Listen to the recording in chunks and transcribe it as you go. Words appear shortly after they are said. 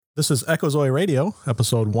This is Echo Zoe Radio,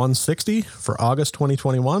 episode 160 for August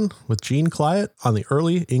 2021 with Gene Clyatt on the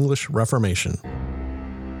early English Reformation.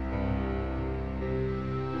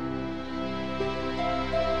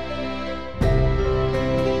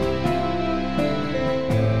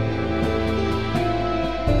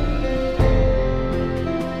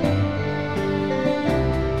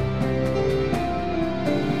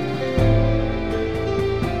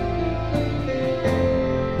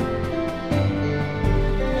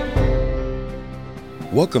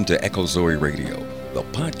 Welcome to Echo Zoe Radio, the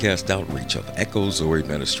podcast outreach of Echo Zoe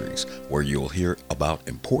Ministries, where you'll hear about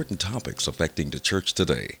important topics affecting the church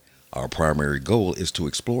today. Our primary goal is to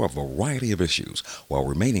explore a variety of issues while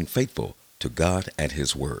remaining faithful to God and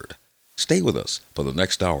His Word. Stay with us for the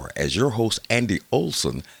next hour as your host, Andy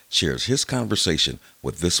Olson, shares his conversation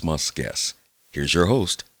with this month's guest. Here's your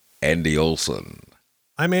host, Andy Olson.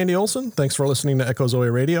 I'm Andy Olson. Thanks for listening to Echo Zoe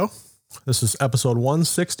Radio. This is episode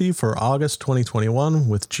 160 for August 2021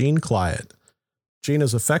 with Gene Clyatt. Gene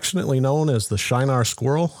is affectionately known as the Shinar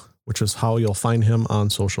Squirrel, which is how you'll find him on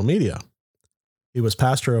social media. He was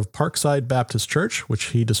pastor of Parkside Baptist Church, which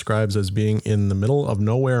he describes as being in the middle of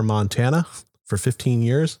nowhere, Montana, for 15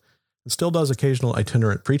 years, and still does occasional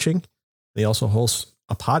itinerant preaching. He also hosts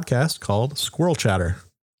a podcast called Squirrel Chatter.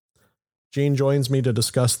 Gene joins me to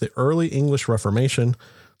discuss the early English Reformation,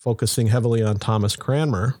 focusing heavily on Thomas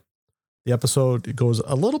Cranmer. The episode goes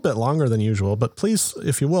a little bit longer than usual, but please,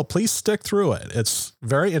 if you will, please stick through it. It's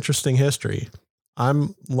very interesting history.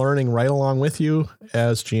 I'm learning right along with you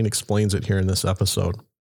as Gene explains it here in this episode.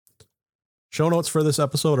 Show notes for this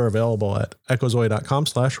episode are available at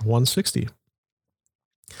echozoe.com/160.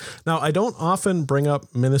 Now, I don't often bring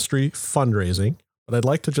up ministry fundraising, but I'd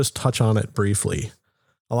like to just touch on it briefly.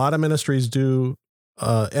 A lot of ministries do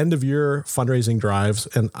end of year fundraising drives,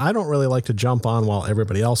 and I don't really like to jump on while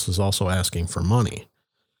everybody else is also asking for money.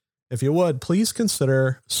 If you would, please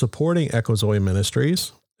consider supporting Echo Zoe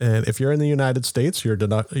Ministries. And if you're in the United States, your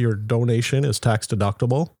donation is tax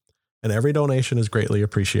deductible, and every donation is greatly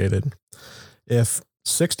appreciated. If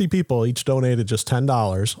 60 people each donated just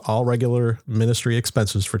 $10, all regular ministry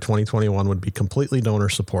expenses for 2021 would be completely donor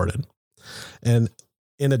supported. And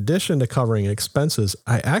in addition to covering expenses,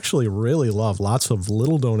 I actually really love lots of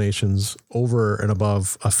little donations over and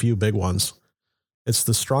above a few big ones. It's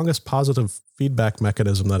the strongest positive feedback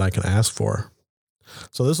mechanism that I can ask for.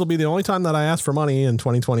 So this will be the only time that I ask for money in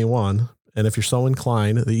 2021. And if you're so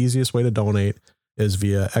inclined, the easiest way to donate is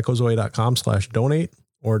via echozoe.com/donate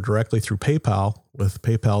or directly through PayPal with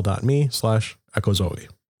paypal.me/echozoe.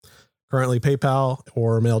 Currently, PayPal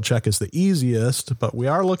or mail check is the easiest, but we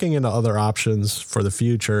are looking into other options for the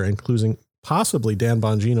future, including possibly Dan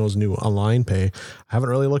Bongino's new online pay. I haven't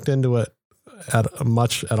really looked into it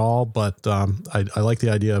much at all, but I like the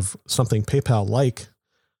idea of something PayPal-like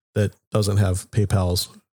that doesn't have PayPal's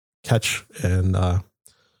catch and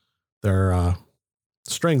their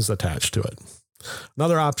strings attached to it.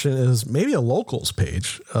 Another option is maybe a locals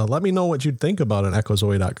page. Let me know what you'd think about an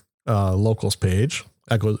echozoe locals page.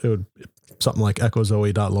 It would something like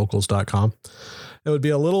echozoe.locals.com. It would be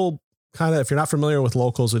a little kind of, if you're not familiar with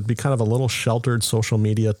locals, it'd be kind of a little sheltered social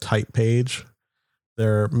media type page.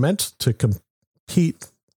 They're meant to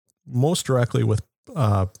compete most directly with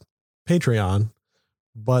Patreon,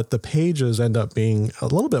 but the pages end up being a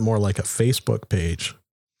little bit more like a Facebook page.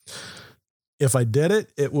 If I did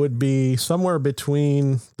it, it would be somewhere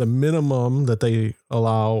between the minimum that they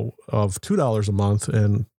allow of $2 a month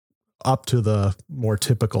and up to the more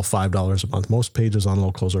typical $5 a month. Most pages on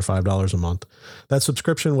locals are $5 a month. That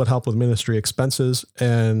subscription would help with ministry expenses.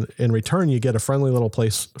 And in return, you get a friendly little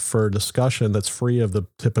place for discussion that's free of the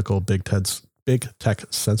typical big tech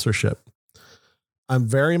censorship. I'm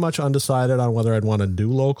very much undecided on whether I'd want to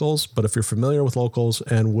do locals, but if you're familiar with locals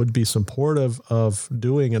and would be supportive of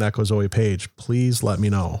doing an Echo Zoe page, please let me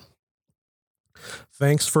know.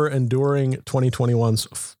 Thanks for enduring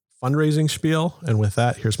 2021's fundraising spiel. And with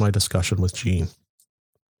that, here's my discussion with Gene.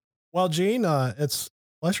 Well, Gene, it's a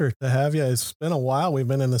pleasure to have you. It's been a while. We've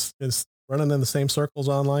been running in the same circles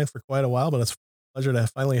online for quite a while, but it's a pleasure to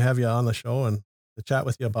finally have you on the show and to chat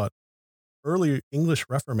with you about early English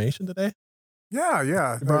Reformation today. Yeah.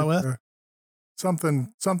 You brought with?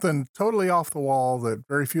 Something totally off the wall that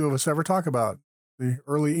very few of us ever talk about, the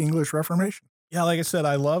early English Reformation. Yeah, like I said,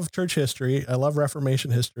 I love church history. I love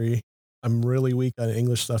Reformation history. I'm really weak on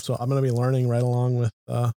English stuff, so I'm going to be learning right along with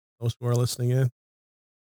those who are listening in.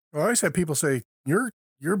 Well, I always have people say, you're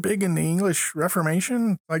big in the English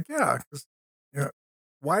Reformation? Like, yeah.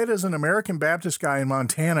 Why does an American Baptist guy in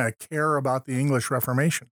Montana care about the English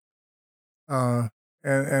Reformation?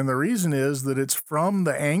 And the reason is that it's from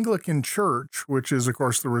the Anglican Church, which is, of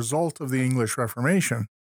course, the result of the English Reformation,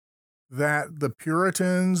 that the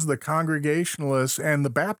Puritans, the Congregationalists, and the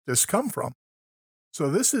Baptists come from. So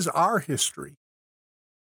this is our history.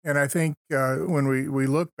 And I think when we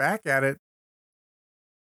look back at it,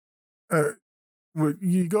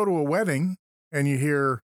 you go to a wedding and you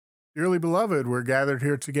hear, "Dearly beloved, we're gathered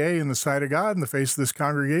here today in the sight of God in the face of this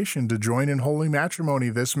congregation to join in holy matrimony,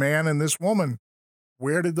 this man and this woman."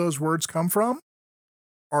 Where did those words come from?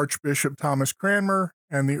 Archbishop Thomas Cranmer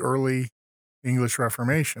and the early English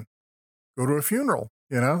Reformation. Go to a funeral,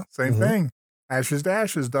 same thing. Ashes to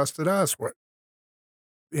ashes, dust to dust. What?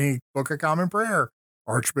 The Book of Common Prayer,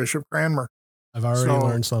 Archbishop Cranmer. I've already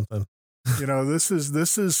learned something. This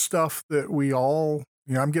is stuff that we all,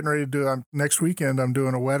 I'm getting ready to do. Next weekend, I'm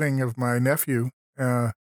doing a wedding of my nephew.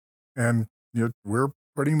 And we're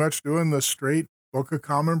pretty much doing the straight Book of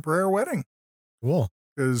Common Prayer wedding. Cool.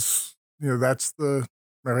 Because,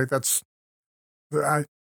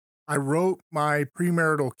 I wrote my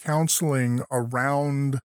premarital counseling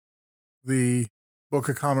around the Book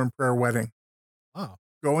of Common Prayer wedding. Wow.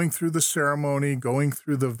 Going through the ceremony, going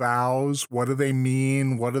through the vows. What do they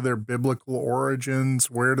mean? What are their biblical origins?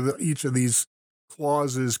 Where do each of these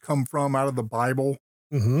clauses come from out of the Bible?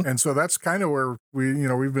 Mm-hmm. And so that's kind of where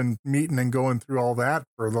we've been meeting and going through all that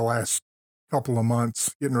for the last couple of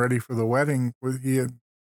months, getting ready for the wedding with he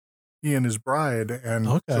and his bride. And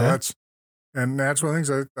so that's one of the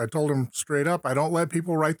things I told him straight up. I don't let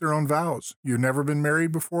people write their own vows. You've never been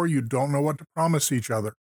married before. You don't know what to promise each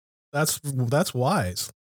other. That's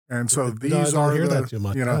wise. And so these are that too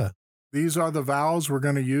much. These are the vows we're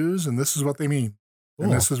going to use, and this is what they mean. Cool.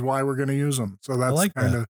 And this is why we're going to use them. So that's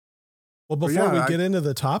kind of. Well, before we get into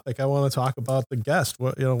the topic, I want to talk about the guest.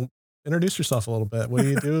 Introduce yourself a little bit. What do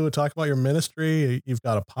you do? Talk about your ministry. You've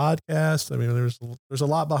got a podcast. I mean, there's a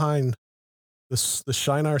lot behind this, the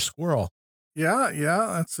Shinar Squirrel. Yeah.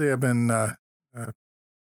 Let's see. I've been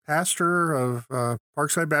pastor of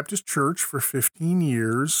Parkside Baptist Church for 15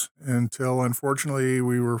 years until, unfortunately,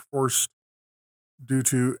 we were forced due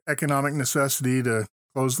to economic necessity to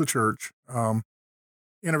close the church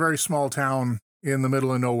in a very small town in the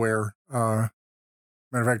middle of nowhere. Matter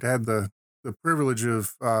of fact, I had the privilege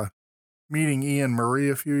of meeting Ian Murray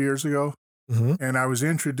a few years ago, and I was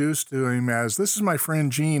introduced to him as, "This is my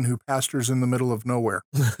friend Gene who pastors in the middle of nowhere."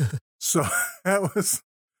 So that was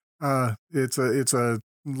it's a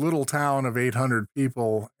little town of 800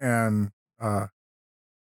 people, and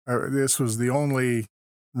this was the only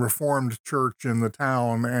Reformed church in the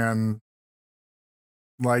town, and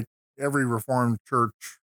like every Reformed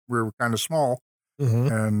church, we were kind of small,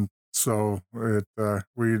 and so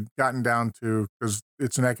we'd gotten down to, because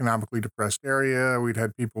it's an economically depressed area, we'd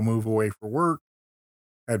had people move away for work,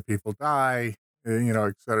 had people die,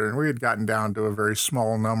 et cetera. And we had gotten down to a very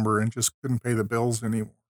small number and just couldn't pay the bills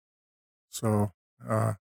anymore. So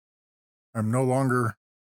I'm no longer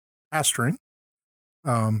pastoring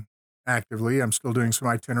actively. I'm still doing some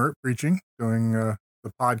itinerant preaching, doing the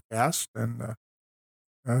podcast, and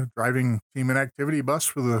driving team and activity bus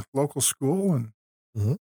for the local school, and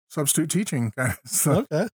substitute teaching kind of stuff.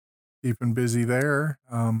 Okay. Keeping busy there.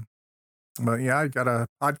 But yeah, I got a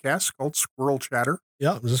podcast called Squirrel Chatter.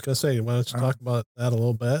 Yeah, I was just going to say, why don't you talk about that a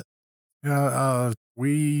little bit? Yeah,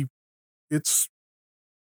 it's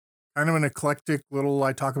kind of an eclectic little,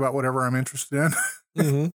 I talk about whatever I'm interested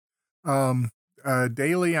in.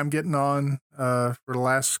 Daily, I'm getting on for the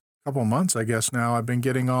last couple of months, I guess now. I've been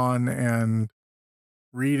getting on and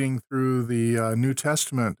reading through the New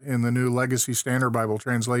Testament in the New Legacy Standard Bible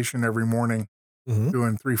translation every morning,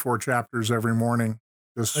 doing 3-4 chapters every morning.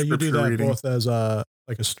 Just you do that reading. Both as a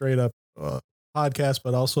straight up podcast,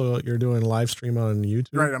 but also you're doing live stream on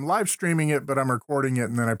YouTube. Right, I'm live streaming it, but I'm recording it,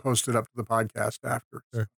 and then I post it up to the podcast after.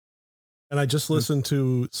 Sure. And I just listened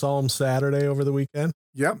to Psalm Saturday over the weekend.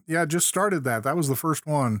 Yep, yeah, just started that. That was the first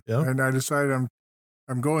one, and I decided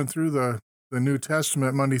I'm going through the New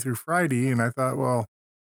Testament Monday through Friday, and I thought, well,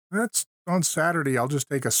 that's on Saturday. I'll just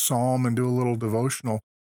take a psalm and do a little devotional.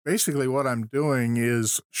 Basically, what I'm doing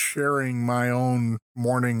is sharing my own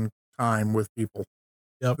morning time with people.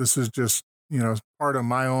 Yep. This is just, part of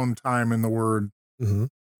my own time in the Word.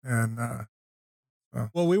 And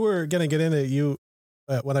well, we were going to get into you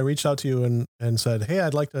when I reached out to you and said, "Hey,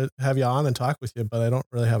 I'd like to have you on and talk with you, but I don't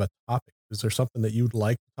really have a topic. Is there something that you'd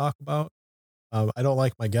like to talk about?" I don't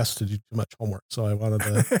like my guests to do too much homework, so I wanted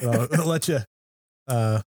to let you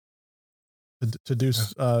to do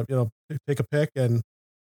take a pick, and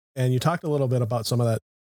you talked a little bit about some of that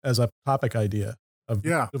as a topic idea of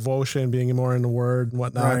devotion, being more in the Word and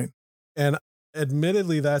whatnot. Right. And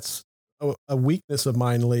admittedly, that's a weakness of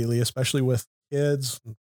mine lately, especially with kids.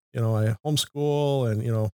 I homeschool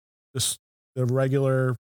and, just the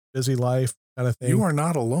regular busy life kind of You thing. are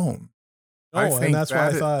not alone. I No, and think that's why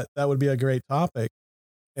I thought that would be a great topic.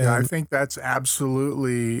 yeah, I And think that's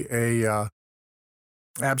absolutely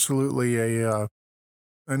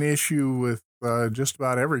an issue with just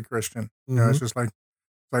about every Christian. mhm. It's just like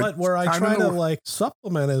But where I time in try the to like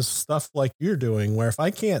supplement is stuff like you're doing, where if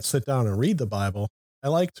I can't sit down and read the Bible, I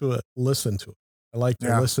like to listen to it. I like to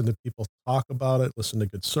yeah. listen to people talk about it, listen to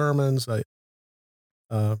good sermons. I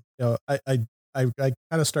kind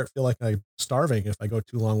of start feel like I'm starving if I go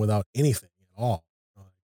too long without anything at all.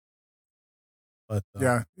 But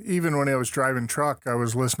Yeah, even when I was driving truck, I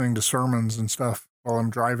was listening to sermons and stuff while I'm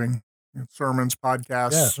driving. Sermons, yeah,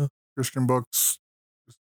 podcasts, Christian books.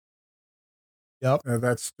 yep,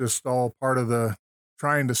 That's just all part of the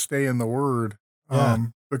trying to stay in the Word, yeah,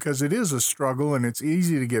 because it is a struggle and it's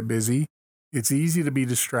easy to get busy. It's easy to be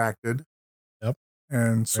distracted, yep,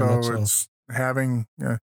 and very much so so. it's having.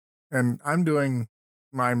 And I'm doing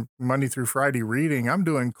my Monday through Friday reading. I'm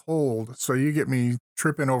doing cold, so you get me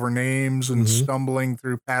tripping over names and Hmm. stumbling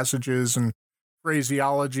through passages and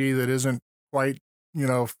phraseology that isn't quite,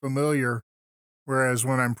 familiar. Whereas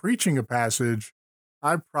when I'm preaching a passage,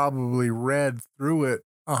 I've probably read through it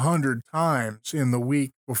 100 times in the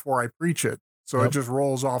week before I preach it. So it Yep. just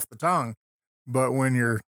rolls off the tongue. But when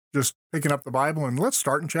you're just picking up the Bible and let's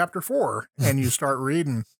start in chapter 4 and you start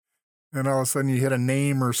reading and all of a sudden you hit a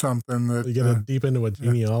name or something that, You get a deep into a yeah,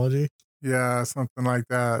 genealogy. yeah, something like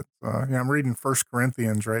that. Yeah, I'm reading First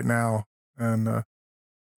Corinthians right now. And,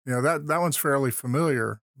 that one's fairly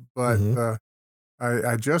familiar, but, Hmm.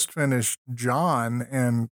 I just finished John,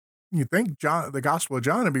 and you think the Gospel of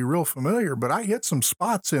John would be real familiar, but I hit some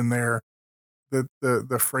spots in there that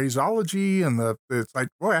the phraseology and it's like,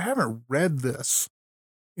 boy, I haven't read this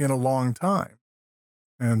in a long time,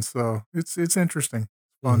 and so it's interesting,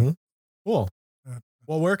 fun. Hmm. Cool. Uh,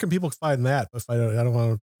 Well, where can people find that? If I don't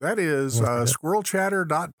want that is to forget.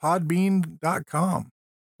 squirrelchatter.podbean.com,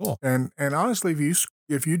 Cool. and honestly,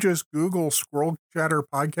 if you just Google Squirrel Chatter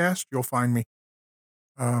podcast, you'll find me.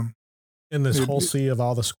 Um, In this it, whole sea of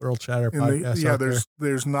all the Squirrel Chatter podcasts yeah, out there.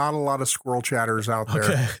 there's not a lot of squirrel chatters out there.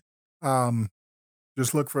 Okay. Um,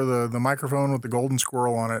 just look for the microphone with the golden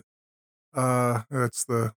squirrel on it. That's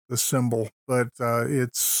the symbol, but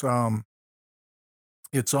it's on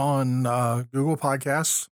Google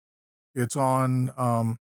Podcasts. It's on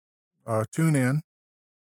TuneIn.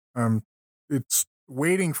 It's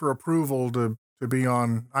waiting for approval to be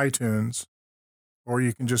on iTunes, or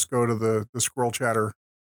you can just go to the Squirrel Chatter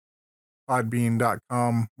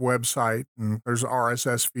podbean.com website, and there's an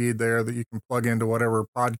RSS feed there that you can plug into whatever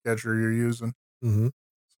podcatcher you're using. Hmm.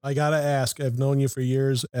 I gotta ask. I've known you for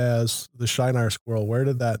years as the Shinar Squirrel. Where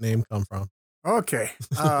did that name come from? Okay.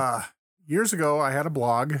 Years ago, I had a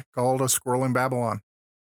blog called A Squirrel in Babylon,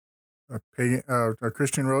 a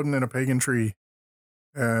Christian rodent in a pagan tree.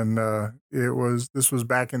 And this was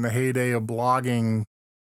back in the heyday of blogging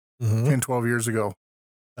Hmm. 10, 12 years ago.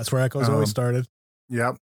 That's where Echoes always Um, started.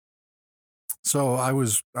 yep. So I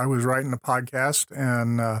was writing a podcast,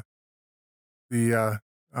 and the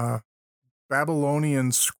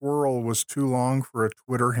Babylonian squirrel was too long for a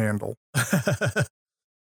Twitter handle.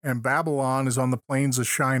 And Babylon is on the plains of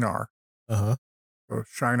Shinar. Uh-huh. So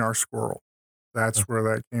Shinar Squirrel. That's where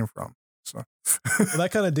that came from. So Well,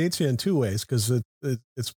 that kind of dates you in two ways, because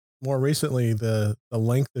it's more recently the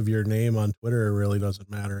length of your name on Twitter really doesn't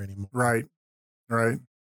matter anymore. right.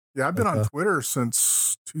 Yeah, I've been But on Twitter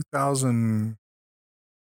since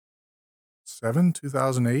 2007,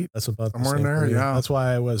 2008, that's about the somewhere in same for there. me. Yeah. That's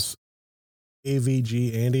why I was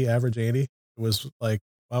AVG Andy, average Andy. It was like,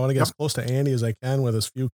 I want to get Yep. as close to Andy as I can with as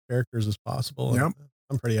few characters as possible. And Yep.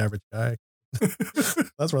 I'm a pretty average guy.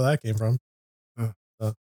 That's where that came from. Uh,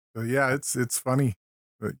 Uh, so yeah, it's funny,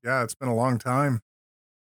 but yeah, it's been a long time.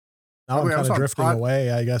 Now I'm I kind was of on drifting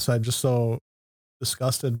away. I guess I'm just so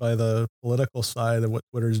disgusted by the political side of what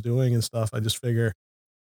Twitter's doing and stuff. I just figure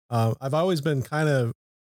I've always been kind of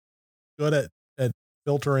good at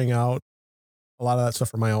filtering out a lot of that stuff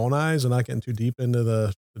from my own eyes and not getting too deep into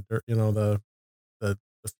the dirt, the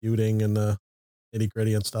feuding and the nitty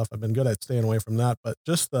gritty and stuff. I've been good at staying away from that, but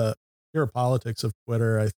just the pure politics of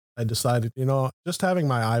Twitter, I decided, just having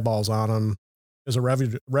my eyeballs on them is a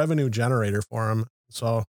revenue generator for them.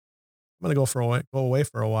 So I'm going to go away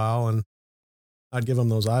for a while and I'd give them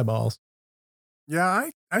those eyeballs. Yeah,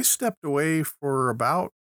 I stepped away for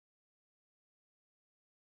about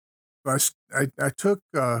I took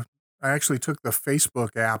I actually took the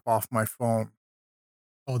Facebook app off my phone.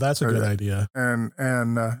 Oh, that's a good idea. And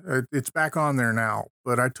it's back on there now,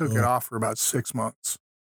 but I took it off for about 6 months.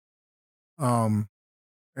 And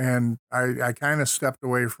I kind of stepped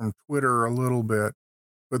away from Twitter a little bit.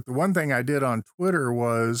 But the one thing I did on Twitter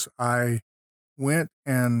was I went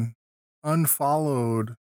and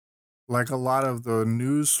unfollowed like a lot of the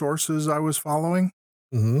news sources I was following.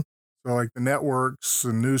 Mm-hmm. So like the networks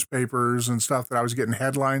and newspapers and stuff that I was getting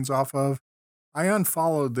headlines off of, I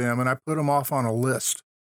unfollowed them and I put them off on a list.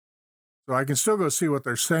 So I can still go see what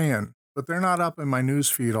they're saying, but they're not up in my news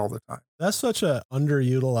feed all the time. That's such a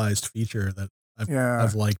underutilized feature that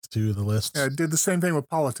I've liked too, the lists. Yeah, I did the same thing with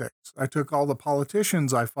politics. I took all the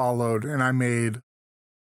politicians I followed and I made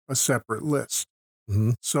a separate list.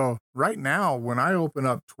 Mm-hmm. So right now, when I open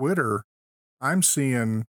up Twitter, I'm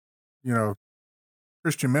seeing,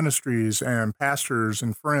 Christian ministries and pastors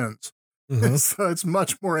and friends. Mm-hmm. So it's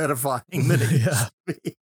much more edifying than it used to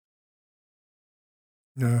be.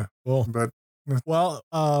 Yeah. Cool. But well,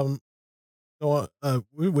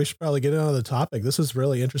 we should probably get into the topic. This is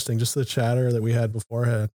really interesting, just the chatter that we had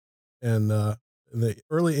beforehand. And the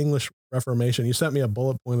early English Reformation, you sent me a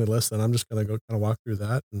bullet pointed list, and I'm just going to go kind of walk through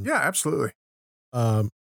that. And, yeah, absolutely. You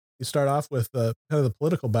start off with kind of the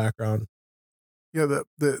political background. Yeah,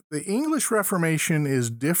 the English Reformation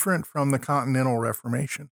is different from the Continental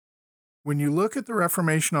Reformation. When you look at the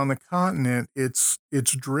Reformation on the continent, it's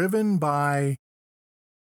driven by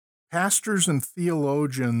pastors and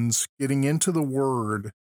theologians getting into the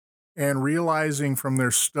Word and realizing from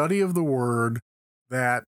their study of the Word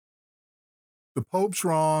that the Pope's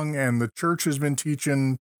wrong and the church has been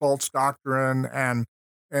teaching false doctrine, and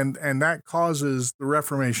that causes the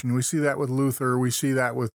Reformation. We see that with Luther. We see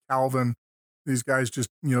that with Calvin. These guys just,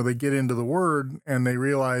 they get into the Word and they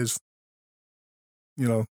realize,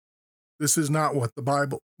 this is not what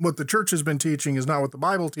the church has been teaching is not what the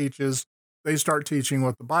Bible teaches. They start teaching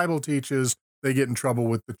what the Bible teaches. They get in trouble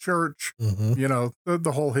with the church,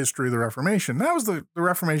 the whole history of the Reformation. That was the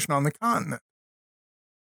Reformation on the continent.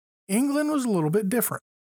 England was a little bit different.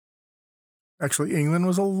 Actually, England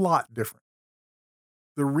was a lot different.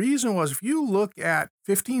 The reason was, if you look at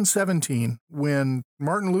 1517, when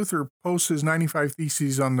Martin Luther posts his 95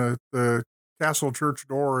 Theses on the castle church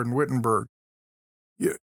door in Wittenberg,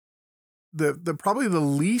 the probably the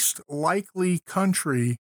least likely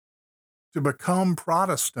country to become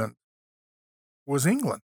Protestant was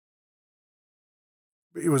England.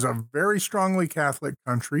 It was a very strongly Catholic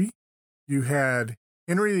country. You had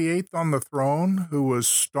Henry VIII on the throne, who was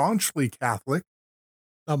staunchly Catholic.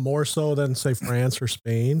 More so than, say, France or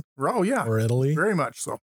Spain. Oh, yeah. Or Italy. Very much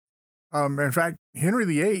so. In fact, Henry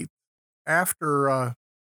VIII, after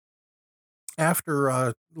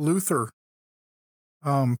Luther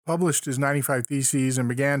published his 95 Theses and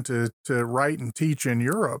began to write and teach in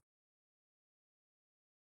Europe,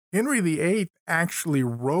 Henry VIII actually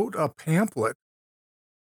wrote a pamphlet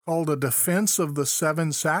called A Defense of the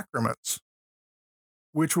Seven Sacraments,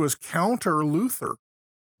 which was counter Luther,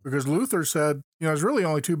 because Luther said, there's really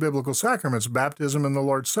only two biblical sacraments, baptism and the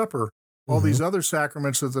Lord's Supper. All these other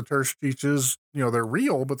sacraments that the church teaches, they're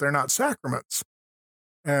real, but they're not sacraments.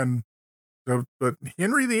 And but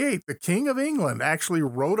Henry VIII, the King of England, actually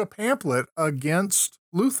wrote a pamphlet against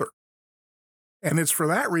Luther. And it's for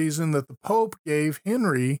that reason that the Pope gave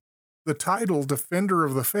Henry the title Defender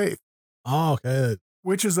of the Faith. Oh, okay.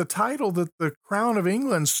 Which is a title that the Crown of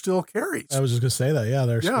England still carries. I was just going to say that.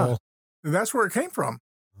 Yeah, still. And that's where it came from,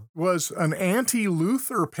 was an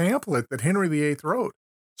anti-Luther pamphlet that Henry VIII wrote.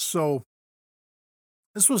 So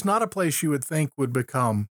this was not a place you would think would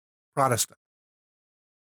become Protestant.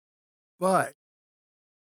 But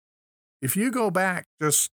if you go back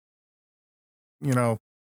just,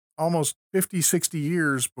 almost 50, 60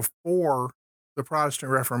 years before the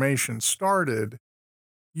Protestant Reformation started,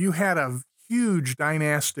 you had a huge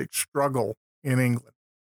dynastic struggle in England.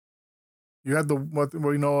 You had what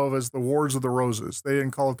we know of as the Wars of the Roses. They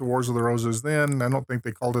didn't call it the Wars of the Roses then. I don't think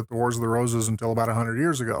they called it the Wars of the Roses until about 100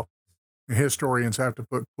 years ago. Historians have to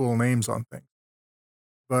put cool names on things.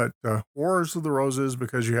 But Wars of the Roses,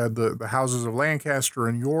 because you had the houses of Lancaster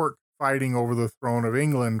and York fighting over the throne of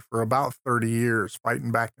England for about 30 years,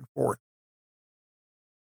 fighting back and forth.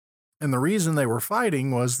 And the reason they were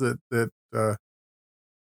fighting was that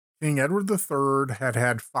King Edward III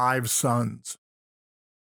had 5 sons.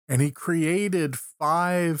 And he created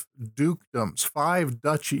 5 dukedoms, 5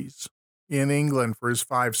 duchies in England for his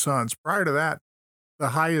 5 sons. Prior to that, the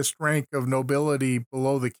highest rank of nobility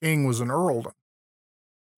below the king was an earldom.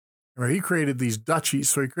 He created these duchies,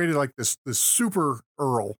 so he created like this super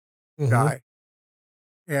earl guy.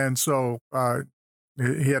 And so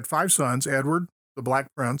he had 5 sons: Edward, the Black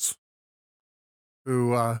Prince,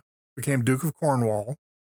 who became Duke of Cornwall.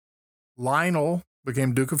 Lionel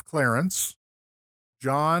became Duke of Clarence.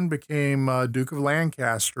 John became Duke of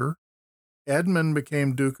Lancaster. Edmund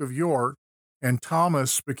became Duke of York, and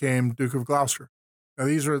Thomas became Duke of Gloucester. Now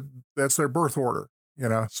that's their birth order,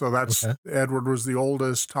 so that's Okay. Edward was the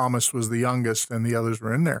oldest, Thomas was the youngest, and the others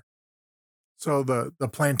were in there. So the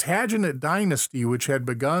Plantagenet dynasty, which had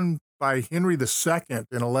begun by Henry II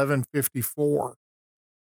in 1154,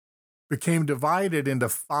 became divided into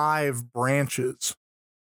 5 branches,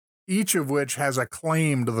 each of which has a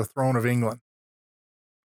claim to the throne of England,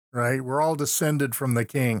 right? We're all descended from the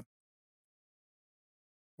king.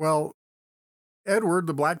 Well, Edward,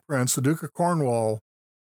 the Black Prince, the Duke of Cornwall,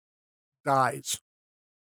 dies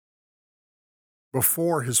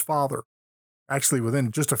before his father, actually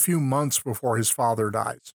within just a few months before his father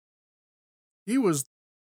dies. He was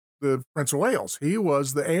the Prince of Wales. He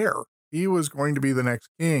was the heir. He was going to be the next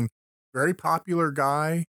king. Very popular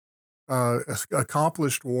guy,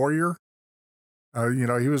 accomplished warrior.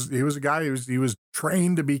 He was a guy he was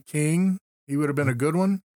trained to be king. He would have been a good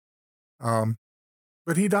one.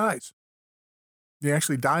 But he dies. He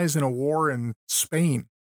actually dies in a war in Spain.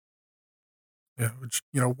 Yeah, which,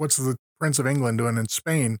 what's the Prince of England doing in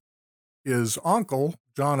Spain? His uncle,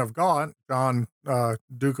 John of Gaunt,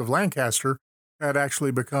 Duke of Lancaster, had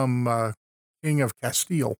actually become King of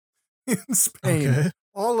Castile in Spain. Okay.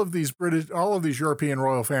 All of these European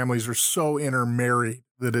royal families are so intermarried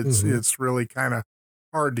that it's really kind of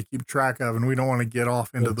hard to keep track of, and we don't want to get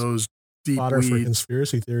off into those deep fodder weeds. for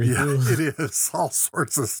conspiracy theory. Yeah, too. it is all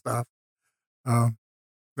sorts of stuff.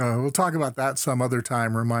 We'll talk about that some other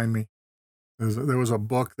time. Remind me. There was a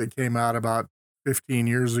book that came out about 15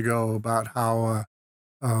 years ago about how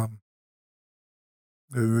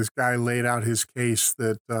this guy laid out his case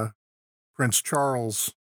that Prince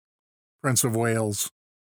Charles, Prince of Wales,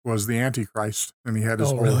 was the Antichrist, and he had his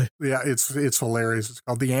whole. Really? Yeah, it's hilarious. It's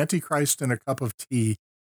called "The Antichrist in a Cup of Tea."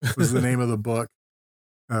 Was the name of the book.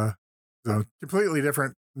 So completely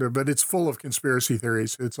different, but it's full of conspiracy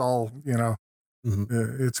theories. It's all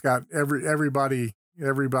It's got everybody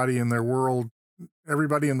in their world,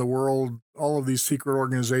 everybody in the world, all of these secret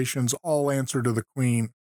organizations all answer to the Queen,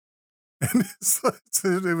 and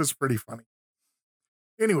it was pretty funny.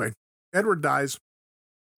 Anyway, Edward dies,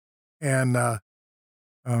 and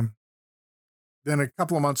then a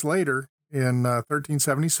couple of months later, in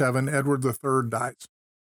 1377, Edward III dies,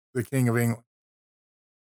 the King of England.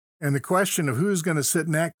 And the question of who's going to sit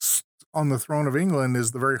next on the throne of England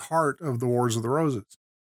is the very heart of the Wars of the Roses.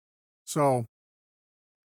 So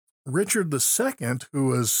Richard II, who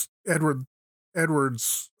was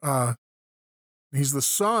Edward's, he's the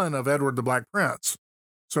son of Edward the Black Prince.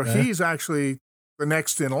 So he's actually the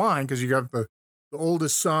next in line, because you got the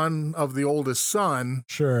oldest son of the oldest son.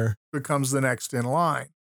 Sure. Becomes the next in line.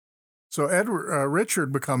 So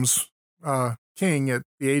Richard becomes king at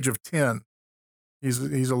the age of 10.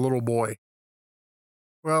 He's a little boy.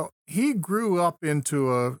 Well, he grew up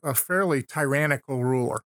into a fairly tyrannical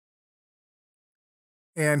ruler,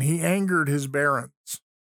 and he angered his barons.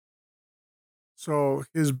 So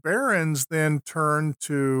his barons then turned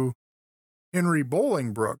to Henry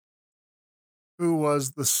Bolingbroke, who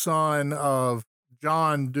was the son of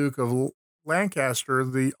John, Duke of Lancaster,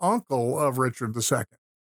 the uncle of Richard II.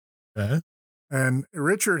 Okay. And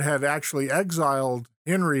Richard had actually exiled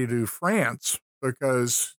Henry to France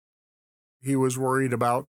because he was worried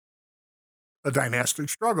about a dynastic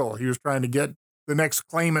struggle. He was trying to get the next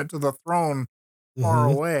claimant to the throne far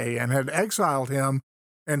away, and had exiled him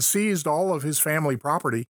and seized all of his family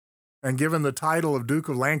property and given the title of Duke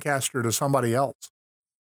of Lancaster to somebody else.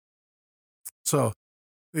 So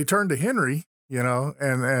they turned to Henry,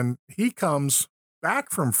 and he comes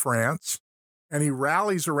back from France, and he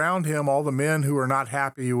rallies around him all the men who are not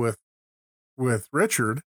happy with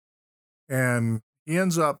Richard, and he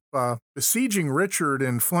ends up besieging Richard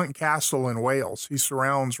in Flint Castle in Wales. He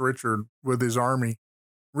surrounds Richard with his army.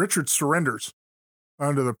 Richard surrenders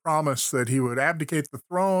under the promise that he would abdicate the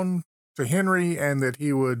throne to Henry, and that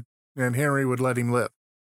Henry would let him live.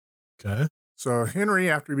 Okay. So Henry,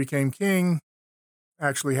 after he became king,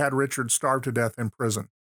 actually had Richard starve to death in prison.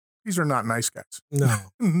 These are not nice guys. No.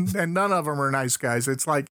 And none of them are nice guys. It's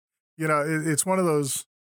like, it's one of those,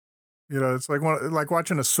 it's like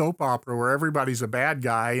watching a soap opera where everybody's a bad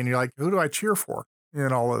guy, and you're like, who do I cheer for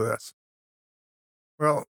in all of this?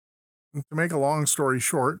 Well, to make a long story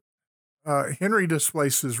short, Henry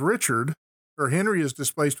displaces Richard, or Henry is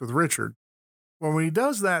displaced with Richard. When he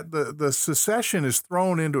does that, the succession is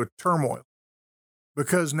thrown into a turmoil,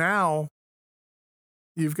 because now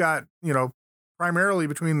you've got, primarily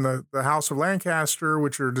between the House of Lancaster,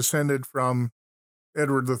 which are descended from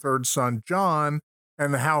Edward III's son John,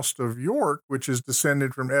 and the House of York, which is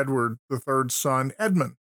descended from Edward III's son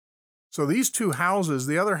Edmund. So these two houses,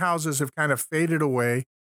 the other houses have kind of faded away.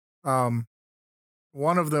 One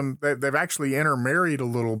of them, they've actually intermarried a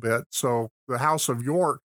little bit. So the House of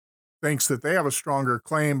York thinks that they have a stronger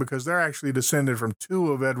claim because they're actually descended from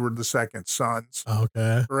two of Edward II's sons,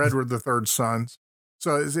 Okay. or Edward III's sons.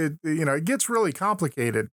 So it gets really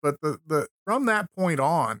complicated. But from that point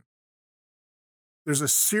on, there's a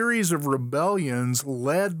series of rebellions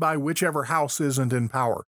led by whichever house isn't in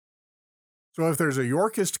power. So if there's a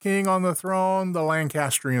Yorkist king on the throne, the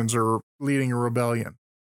Lancastrians are leading a rebellion.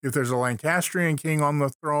 If there's a Lancastrian king on the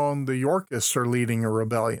throne, the Yorkists are leading a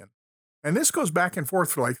rebellion. And this goes back and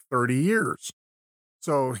forth for like 30 years.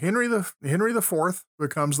 So Henry IV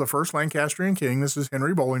becomes the first Lancastrian king. This is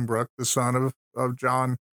Henry Bolingbroke, the son of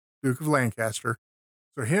John, Duke of Lancaster.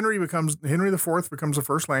 So Henry IV becomes the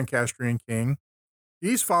first Lancastrian king.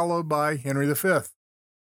 He's followed by Henry V.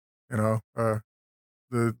 The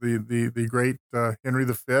great Henry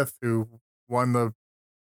V, who won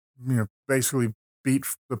basically beat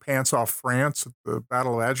the pants off France at the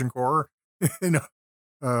Battle of Agincourt.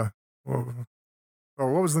 What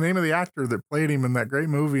was the name of the actor that played him in that great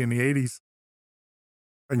movie in the 80s?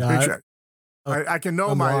 I can picture. I can know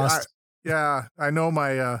I know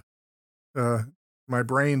my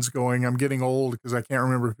brain's going. I'm getting old because I can't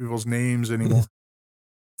remember people's names anymore.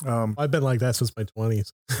 I've been like that since my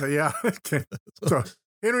 20s. Yeah. Okay. So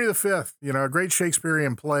Henry V, a great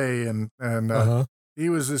Shakespearean play, and he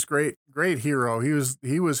was this great hero.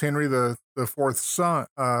 He was Henry the Fourth's son.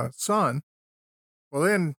 Well,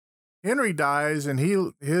 then Henry dies, and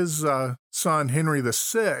his son Henry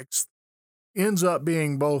VI ends up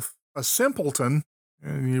being both a simpleton,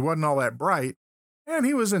 and he wasn't all that bright, and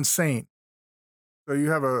he was insane. So you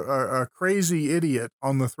have a crazy idiot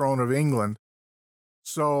on the throne of England.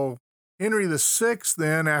 So Henry VI,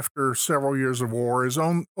 then, after several years of war, is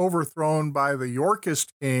overthrown by the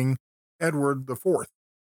Yorkist king, Edward IV.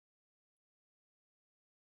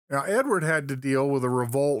 Now, Edward had to deal with a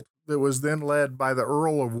revolt that was then led by the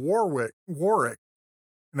Earl of Warwick.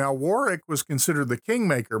 Now, Warwick was considered the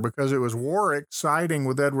kingmaker because it was Warwick siding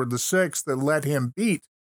with Edward VI that let him beat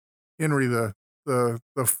Henry VI. Edward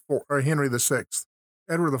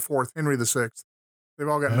IV, Henry VI. They've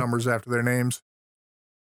all got numbers after their names.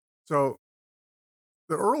 So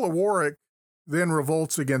the Earl of Warwick then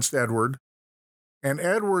revolts against Edward, and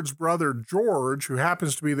Edward's brother George, who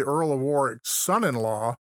happens to be the Earl of Warwick's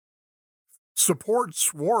son-in-law,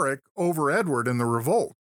 supports Warwick over Edward in the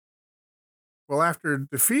revolt. Well, after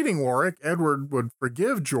defeating Warwick, Edward would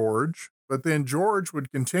forgive George, but then George would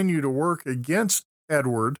continue to work against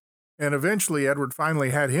Edward, and eventually Edward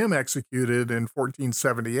finally had him executed in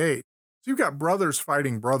 1478. So you've got brothers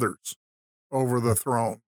fighting brothers over the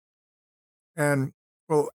throne. And,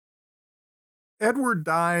 well, Edward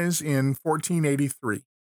dies in 1483.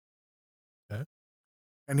 Okay.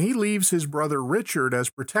 And he leaves his brother Richard as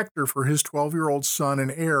protector for his 12-year-old son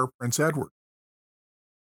and heir, Prince Edward.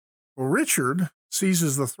 Well, Richard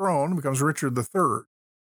seizes the throne and becomes Richard III.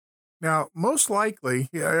 Now, most likely,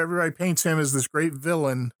 everybody paints him as this great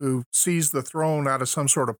villain who seized the throne out of some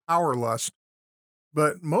sort of power lust.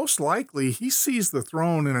 But most likely, he seized the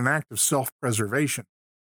throne in an act of self-preservation,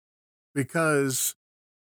 because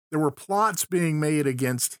there were plots being made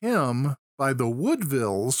against him by the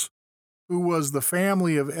Woodvilles, who was the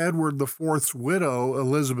family of Edward IV's widow,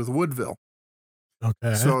 Elizabeth Woodville.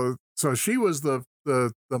 Okay. So she was the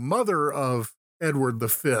mother of Edward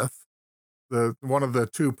V, one of the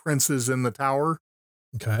two princes in the tower.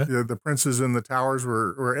 Okay. The princes in the towers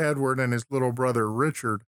were Edward and his little brother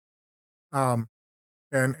Richard. And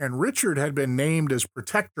Richard had been named as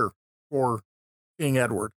protector for King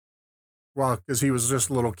Edward. Well, because he was just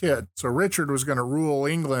a little kid. So Richard was going to rule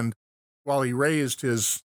England while he raised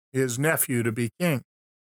his nephew to be king.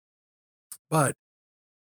 But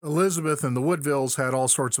Elizabeth and the Woodvilles had all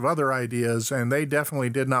sorts of other ideas, and they definitely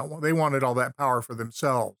did not. They wanted all that power for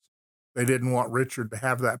themselves. They didn't want Richard to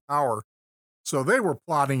have that power. So they were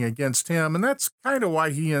plotting against him, and that's kind of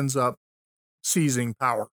why he ends up seizing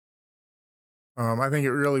power. I think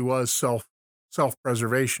it really was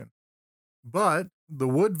self-preservation. But the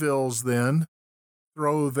Woodvilles then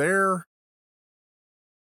throw their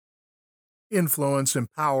influence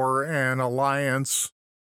and power and alliance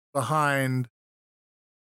behind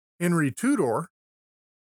Henry Tudor,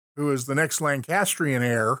 who is the next Lancastrian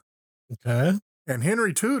heir. Okay. And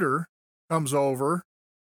Henry Tudor comes over,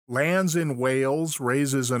 lands in Wales,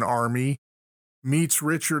 raises an army, meets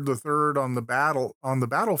Richard III on the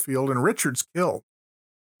battlefield, and Richard's killed.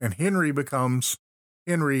 And Henry becomes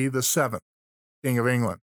Henry VII. King of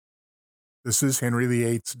England. This is Henry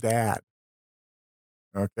VIII's dad.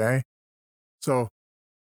 Okay? So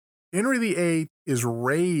Henry VIII is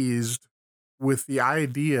raised with the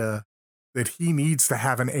idea that he needs to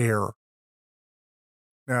have an heir.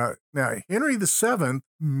 Now Henry VII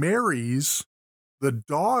marries the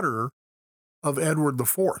daughter of Edward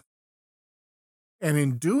IV. And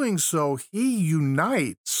in doing so, he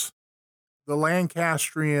unites the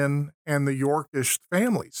Lancastrian and the Yorkish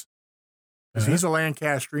families. Because he's a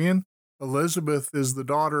Lancastrian, Elizabeth is the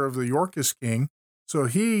daughter of the Yorkist king, so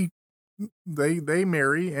they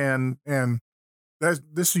marry, and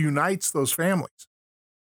this unites those families.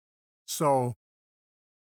 So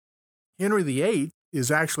Henry VIII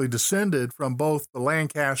is actually descended from both the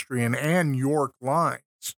Lancastrian and York lines.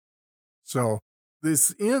 So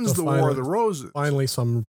this ends the War of the Roses. Finally,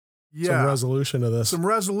 some resolution to this. Some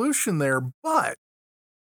resolution there, but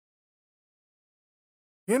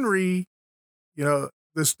Henry,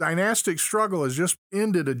 this dynastic struggle has just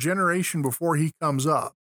ended a generation before he comes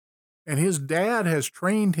up. And his dad has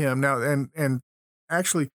trained him now. And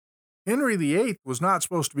actually, Henry VIII was not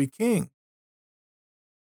supposed to be king.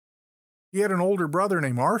 He had an older brother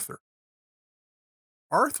named Arthur.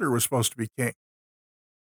 Arthur was supposed to be king.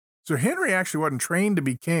 So Henry actually wasn't trained to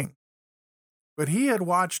be king, but he had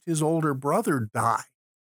watched his older brother die.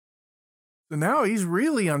 So now he's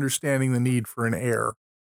really understanding the need for an heir.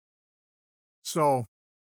 So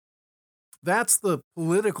that's the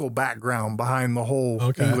political background behind the whole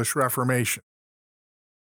English Reformation.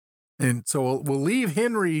 And so we'll leave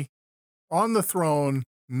Henry on the throne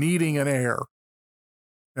needing an heir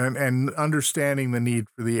and understanding the need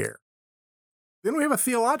for the heir. Then we have a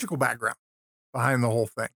theological background behind the whole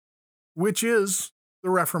thing, which is the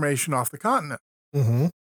Reformation off the continent. Mm-hmm.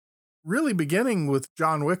 Really beginning with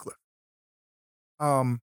John Wycliffe.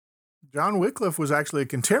 John Wycliffe was actually a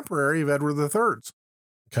contemporary of Edward III's.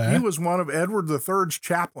 Okay. He was one of Edward III's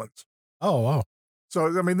chaplains. Oh, wow. So,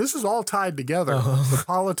 I mean, this is all tied together. Uh-huh. The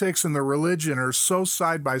politics and the religion are so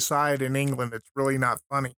side by side in England, it's really not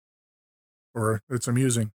funny. Or it's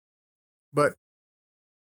amusing. But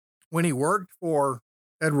when he worked for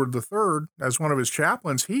Edward III as one of his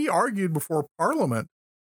chaplains, he argued before Parliament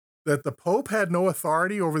that the Pope had no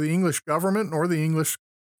authority over the English government nor the English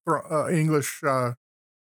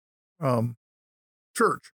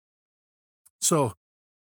church. So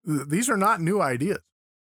these are not new ideas.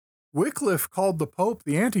 Wycliffe called the Pope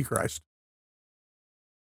the Antichrist.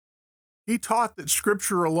 He taught that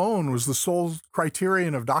Scripture alone was the sole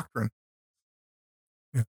criterion of doctrine.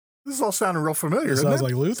 Yeah. This is all sounding real familiar. It sounds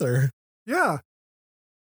like Luther. Yeah.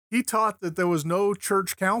 He taught that there was no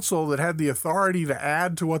church council that had the authority to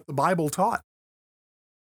add to what the Bible taught.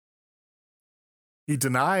 He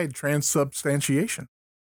denied transubstantiation.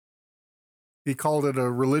 He called it a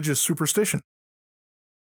religious superstition.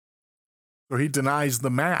 So he denies the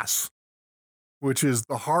Mass, which is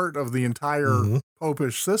the heart of the entire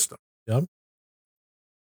popish system. Yep.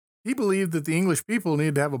 He believed that the English people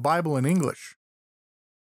needed to have a Bible in English.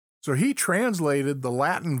 So he translated the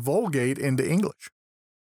Latin Vulgate into English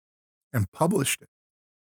and published it.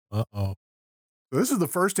 Uh-oh. So this is the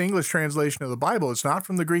first English translation of the Bible. It's not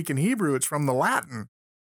from the Greek and Hebrew, it's from the Latin,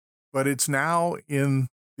 but it's now in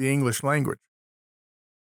the English language.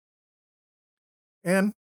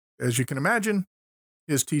 And as you can imagine,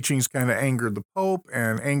 his teachings kind of angered the Pope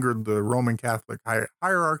and angered the Roman Catholic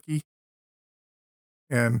hierarchy.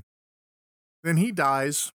 And then he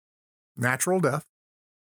dies, natural death,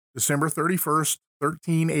 December 31st,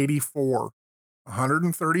 1384,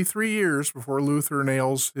 133 years before Luther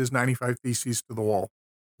nails his 95 Theses to the wall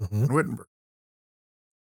in Wittenberg.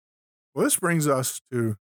 Well, this brings us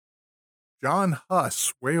to John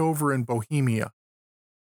Huss, way over in Bohemia.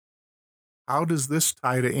 How does this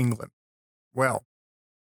tie to England? Well,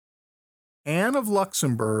 Anne of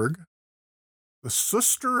Luxembourg, the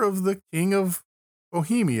sister of the King of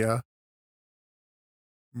Bohemia,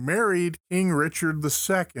 married King Richard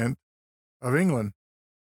II of England.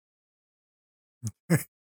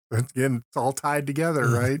 Again, it's all tied together,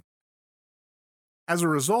 right? As a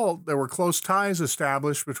result, there were close ties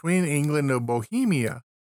established between England and Bohemia,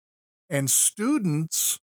 and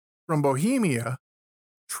students from Bohemia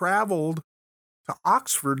traveled to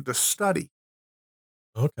Oxford to study.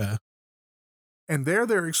 Okay. And there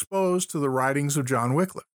they're exposed to the writings of John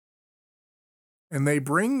Wycliffe. And they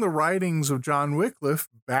bring the writings of John Wycliffe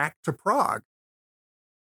back to Prague.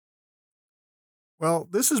 Well,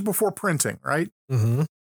 this is before printing, right? Mm-hmm.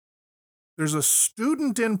 There's a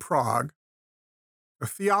student in Prague, a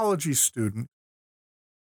theology student,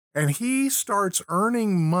 and he starts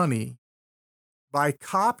earning money by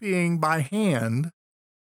copying by hand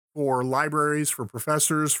for libraries, for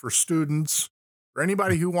professors, for students, for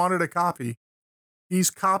anybody who wanted a copy. He's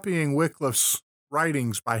copying Wycliffe's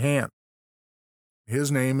writings by hand.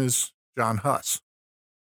 His name is John Huss.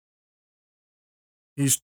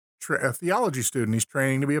 He's a theology student. He's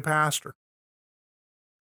training to be a pastor.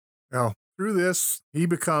 Now, through this, he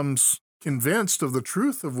becomes convinced of the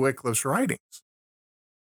truth of Wycliffe's writings.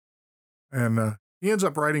 And he ends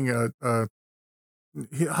up writing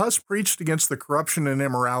Huss preached against the corruption and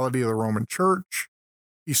immorality of the Roman Church.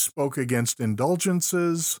 He spoke against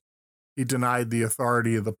indulgences. He denied the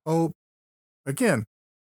authority of the Pope. Again,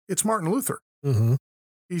 it's Martin Luther. Mm-hmm.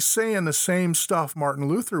 He's saying the same stuff Martin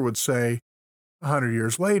Luther would say 100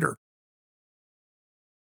 years later.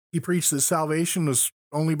 He preached that salvation was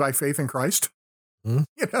only by faith in Christ. Mm-hmm.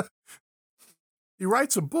 You know? He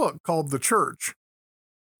writes a book called The Church.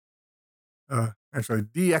 Actually,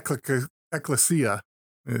 De Ecclesia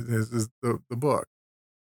is the book.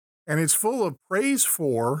 And it's full of praise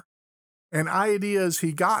for and ideas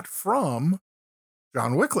he got from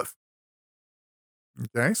John Wycliffe.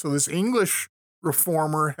 Okay, so this English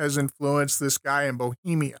reformer has influenced this guy in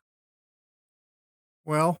Bohemia.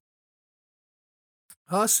 Well,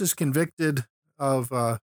 Huss is convicted of,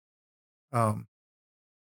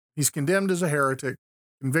 he's condemned as a heretic,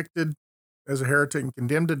 convicted as a heretic, and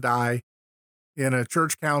condemned to die in a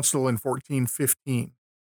church council in 1415.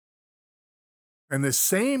 And this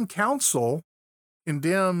same council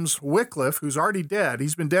condemns Wycliffe, who's already dead.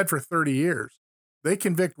 He's been dead for 30 years. They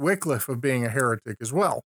convict Wycliffe of being a heretic as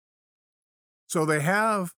well. So they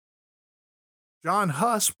have John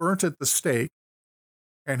Huss burnt at the stake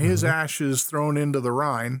and his ashes thrown into the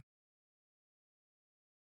Rhine.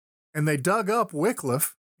 And they dug up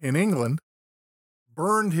Wycliffe in England,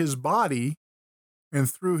 burned his body, and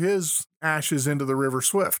threw his ashes into the River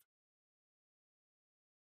Swift.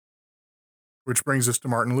 Which brings us to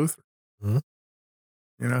Martin Luther. Mm-hmm.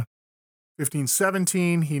 You know,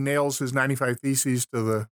 1517, he nails his 95 Theses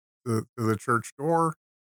to the church door,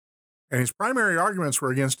 and his primary arguments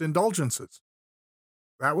were against indulgences.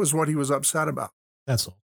 That was what he was upset about.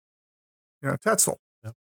 Tetzel. Yeah, Tetzel.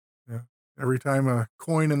 Yep. Yeah. Every time a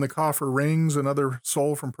coin in the coffer rings, another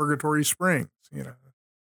soul from purgatory springs. You know,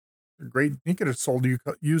 great. He could have sold you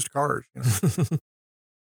used cars. You know?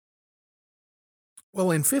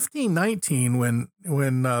 Well, in 1519,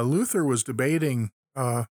 when Luther was debating,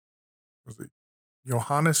 was it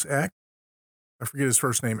Johannes Eck? I forget his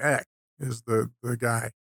first name. Eck is the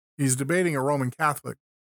guy. He's debating a Roman Catholic.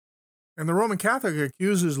 And the Roman Catholic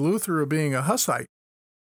accuses Luther of being a Hussite.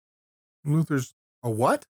 Luther's, a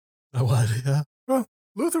what? A what, yeah. Well,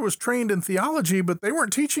 Luther was trained in theology, but they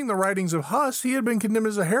weren't teaching the writings of Huss. He had been condemned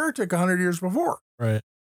as a heretic 100 years before. Right.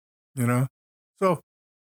 You know? So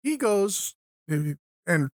he goes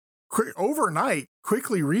and overnight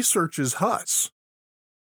quickly researches Huss.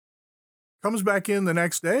 Comes back in the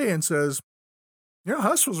next day and says, you know,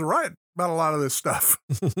 Huss was right about a lot of this stuff.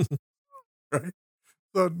 Right?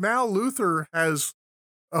 So now Luther has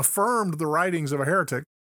affirmed the writings of a heretic.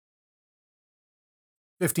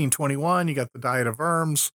 1521, you got the Diet of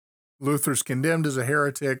Worms. Luther's condemned as a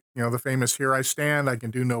heretic. You know, the famous "Here I stand, I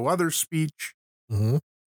can do no other" speech. Mm-hmm.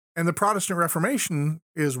 And the Protestant Reformation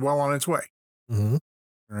is well on its way. Mm-hmm.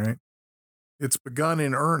 Right? It's begun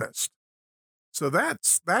in earnest. So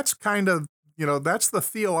that's kind of, you know, that's the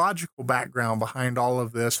theological background behind all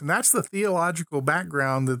of this. And that's the theological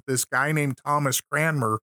background that this guy named Thomas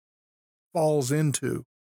Cranmer falls into.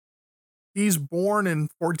 He's born in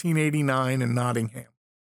 1489 in Nottingham.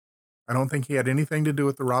 I don't think he had anything to do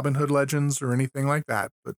with the Robin Hood legends or anything like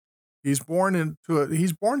that, but he's born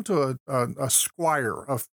to a squire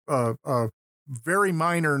of very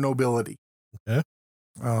minor nobility. Okay.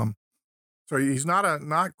 So he's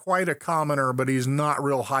not quite a commoner, but he's not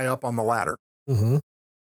real high up on the ladder. Mm-hmm.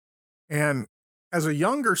 And as a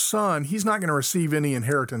younger son, he's not going to receive any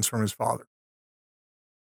inheritance from his father.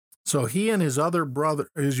 So he and his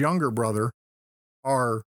younger brother,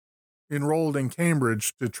 are enrolled in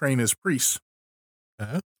Cambridge to train as priests.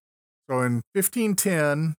 Okay. So in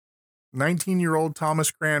 1510, 19-year-old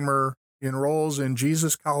Thomas Cranmer enrolls in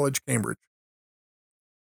Jesus College, Cambridge.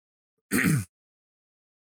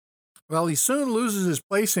 Well, he soon loses his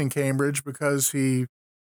place in Cambridge because he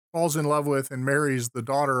falls in love with and marries the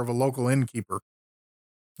daughter of a local innkeeper.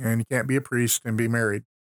 And you can't be a priest and be married.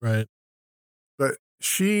 Right. But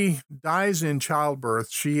she dies in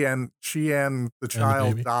childbirth. She and the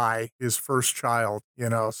child die, his first child, you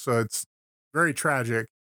know, so it's very tragic.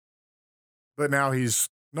 But now he's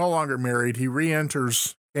no longer married. He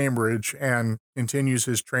re-enters Cambridge and continues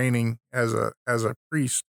his training as a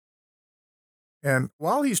priest. And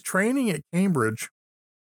while he's training at Cambridge,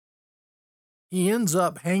 he ends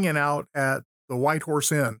up hanging out at the White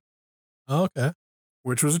Horse Inn. Oh, okay.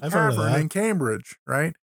 Which was a I've heard of tavern that. in Cambridge,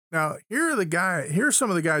 right? Now, here's some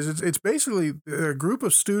of the guys. It's basically a group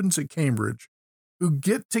of students at Cambridge who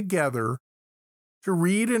get together to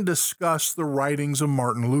read and discuss the writings of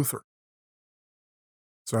Martin Luther.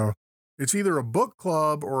 So it's either a book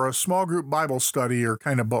club or a small group Bible study or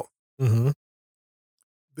kind of both. Mm-hmm.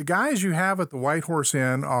 The guys you have at the White Horse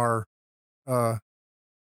Inn are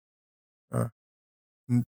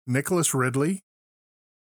Nicholas Ridley,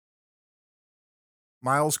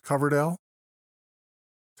 Miles Coverdale,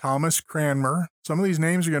 Thomas Cranmer. Some of these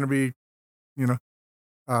names are going to be,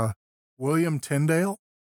 William Tyndale,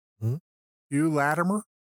 Mm-hmm. Hugh Latimer.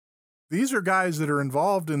 These are guys that are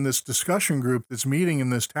involved in this discussion group that's meeting in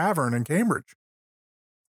this tavern in Cambridge.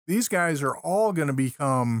 These guys are all going to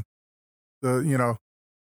become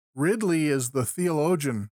Ridley is the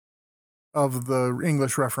theologian of the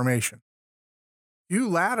English Reformation. Hugh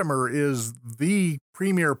Latimer is the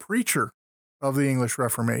premier preacher of the English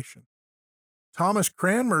Reformation. Thomas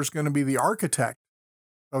Cranmer is going to be the architect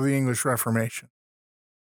of the English Reformation.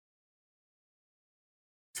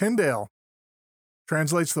 Tyndale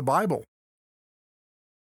translates the Bible.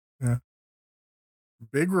 Yeah.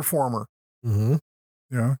 Big reformer. Mm-hmm.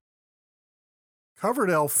 Yeah.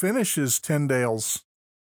 Coverdale finishes Tyndale's.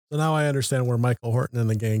 So now I understand where Michael Horton and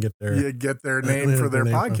the gang get their name for their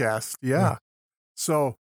podcast. Yeah.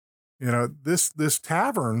 So, this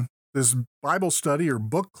tavern, this Bible study or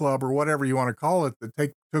book club or whatever you want to call it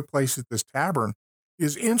that took place at this tavern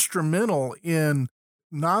is instrumental in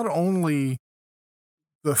not only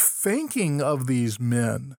the thinking of these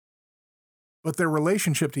men, but their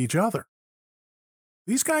relationship to each other.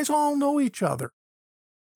 These guys all know each other.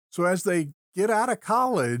 So as they get out of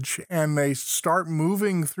college and they start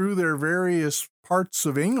moving through their various parts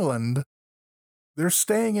of England, they're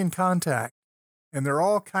staying in contact and they're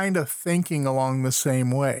all kind of thinking along the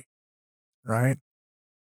same way, right?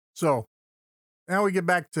 So now we get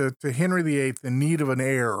back to Henry VIII in need of an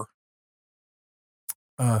heir.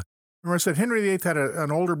 Remember I said Henry VIII had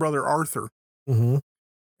an older brother, Arthur. Mm-hmm.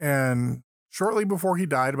 And shortly before he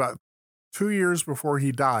died, about 2 years before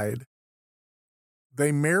he died,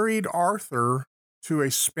 they married Arthur to a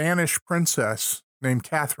Spanish princess named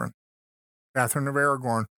Catherine of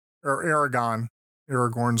Aragon, or Aragon.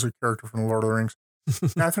 Aragorn's a character from The Lord of the Rings.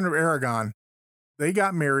 Catherine of Aragon. They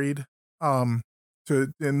got married, and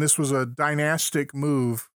this was a dynastic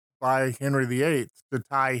move by Henry VIII to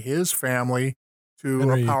tie his family to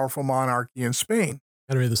a powerful monarchy in Spain.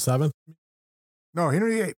 Henry VII? No,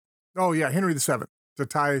 Henry VIII. Oh yeah, Henry VII, to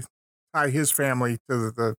tie his family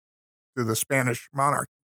to the Spanish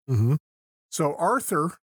monarchy. Mm-hmm. So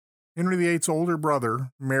Arthur, Henry VIII's older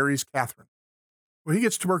brother, marries Catherine. Well, he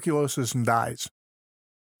gets tuberculosis and dies.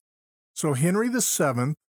 So Henry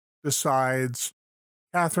VII decides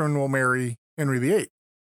Catherine will marry Henry VIII.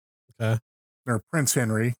 Okay. Or Prince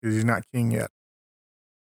Henry, because he's not king yet.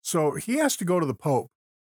 So he has to go to the Pope.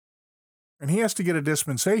 And he has to get a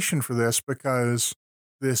dispensation for this because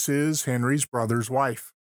this is Henry's brother's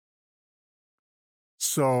wife.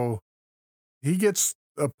 So he gets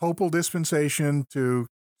a papal dispensation to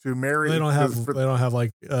marry. They don't have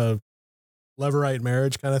like a levirate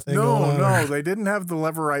marriage kind of thing. No, they didn't have the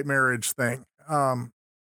levirate marriage thing. And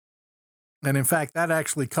in fact, that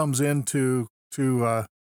actually comes into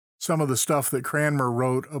some of the stuff that Cranmer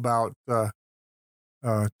wrote about to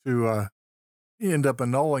end up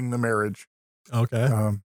annulling the marriage. Okay.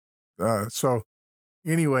 So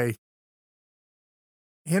anyway,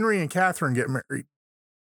 Henry and Catherine get married.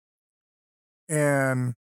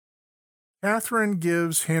 And Catherine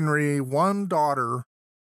gives Henry one daughter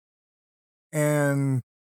and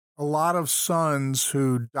a lot of sons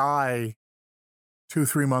who die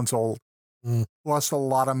 2-3 months old, plus a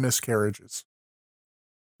lot of miscarriages.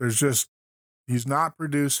 He's not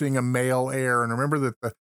producing a male heir. And remember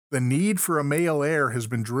that the need for a male heir has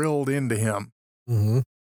been drilled into him. Mm-hmm.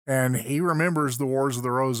 And he remembers the Wars of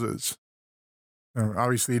the Roses.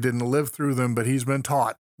 Obviously, he didn't live through them, but he's been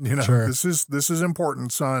taught. Sure. This is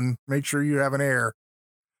important, son. Make sure you have an heir.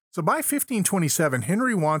 So by 1527,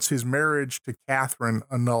 Henry wants his marriage to Catherine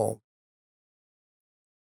annulled.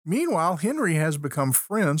 Meanwhile, Henry has become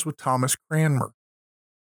friends with Thomas Cranmer.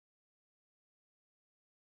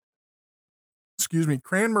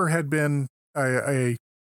 Cranmer had been they're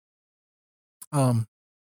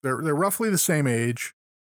roughly the same age.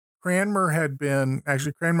 Cranmer's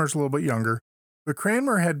a little bit younger, but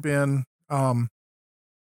Cranmer had been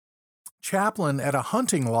chaplain at a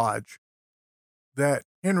hunting lodge that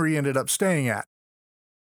Henry ended up staying at.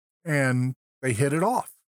 And they hit it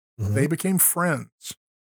off. Mm-hmm. They became friends.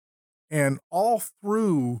 And all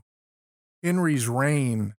through Henry's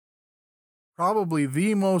reign, probably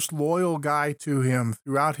the most loyal guy to him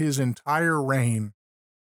throughout his entire reign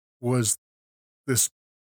was this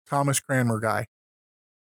Thomas Cranmer guy.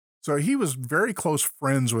 So he was very close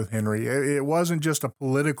friends with Henry. It wasn't just a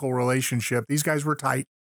political relationship. These guys were tight.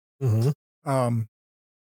 Mm-hmm. And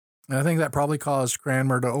I think that probably caused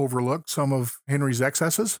Cranmer to overlook some of Henry's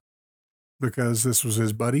excesses because this was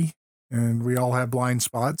his buddy, and we all have blind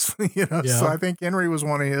spots, Yeah. So I think Henry was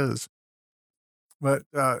one of his. But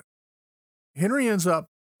Henry ends up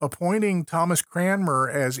appointing Thomas Cranmer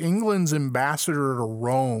as England's ambassador to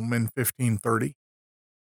Rome in 1530.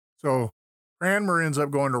 So Cranmer ends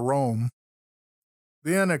up going to Rome.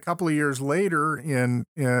 Then a couple of years later, in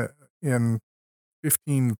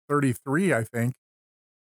 1533, I think,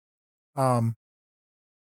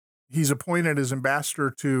 he's appointed as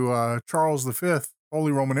ambassador to Charles V,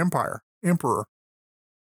 Holy Roman Emperor.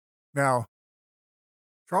 Now,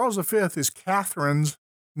 Charles V is Catherine's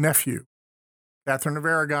nephew. Catherine of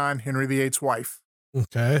Aragon, Henry VIII's wife.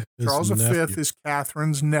 Okay. Charles V is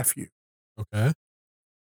Catherine's nephew. Okay.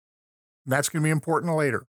 And that's going to be important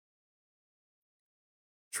later.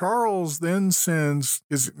 Charles then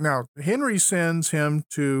Henry sends him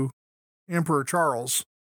to Emperor Charles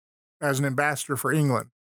as an ambassador for England.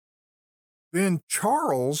 Then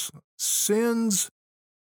Charles sends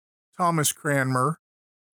Thomas Cranmer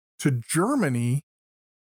to Germany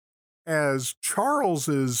as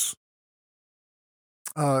Charles's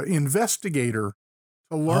investigator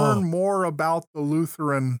to learn more about the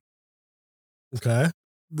Lutheran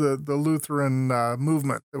the Lutheran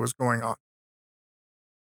movement that was going on.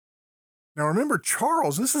 Now remember,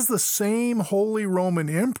 Charles, this is the same Holy Roman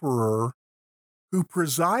Emperor who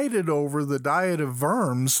presided over the Diet of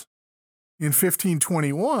Worms in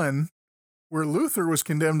 1521, where Luther was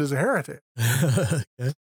condemned as a heretic. Okay.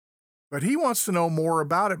 But he wants to know more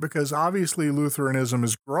about it because obviously Lutheranism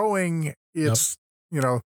is growing. It's,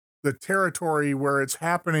 the territory where it's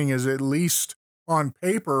happening is at least on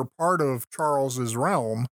paper part of Charles's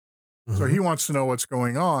realm. Mm-hmm. So he wants to know what's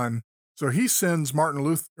going on. So he sends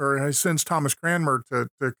he sends Thomas Cranmer to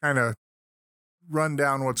kind of run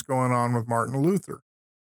down what's going on with Martin Luther.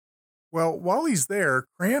 Well, while he's there,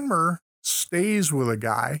 Cranmer stays with a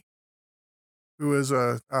guy who is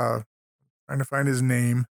trying to find his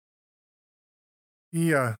name.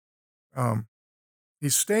 He's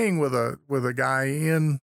staying with a guy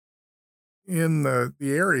in the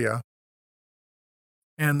area,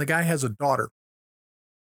 and the guy has a daughter.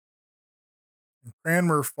 And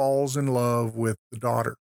Cranmer falls in love with the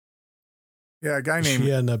daughter. Yeah, a guy named...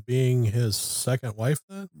 She ended up being his second wife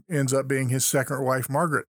then? Ends up being his second wife,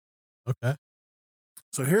 Margaret. Okay.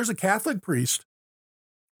 So here's a Catholic priest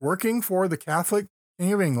working for the Catholic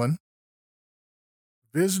King of England,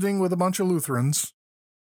 visiting with a bunch of Lutherans,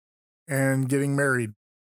 and getting married.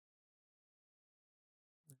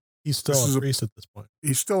 He's still a priest at this point.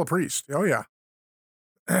 He's still a priest. Oh, yeah.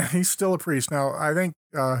 He's still a priest. Now, I think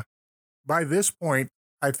by this point,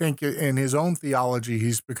 in his own theology,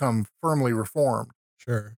 he's become firmly reformed.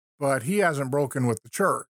 Sure. But he hasn't broken with the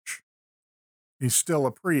church. He's still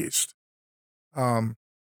a priest.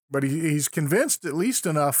 But he's convinced at least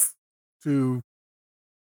enough to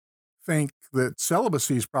think that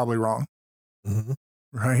celibacy is probably wrong. Mm-hmm.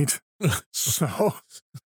 Right? So,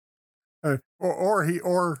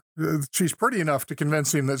 or she's pretty enough to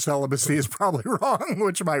convince him that celibacy is probably wrong,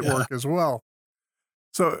 which might work as well.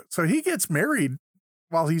 So he gets married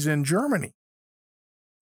while he's in Germany.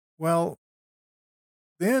 Well,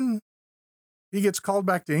 then he gets called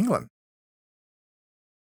back to England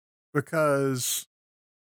because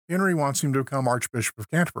Henry wants him to become Archbishop of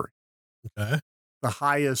Canterbury. Okay. The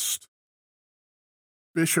highest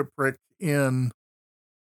bishopric in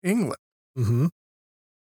England. Mm-hmm.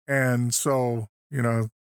 And so, he's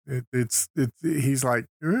like,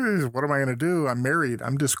 what am I going to do? I'm married.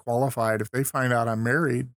 I'm disqualified. If they find out I'm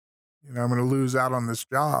married, I'm going to lose out on this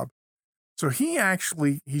job. So he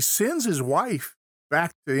sends his wife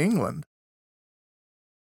back to England,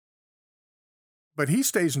 but he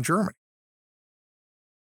stays in Germany,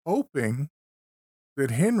 hoping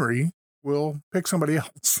that Henry will pick somebody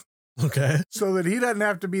else. Okay. So that he doesn't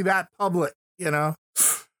have to be that public,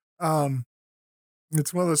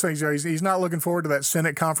 It's one of those things, he's not looking forward to that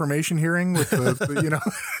Senate confirmation hearing with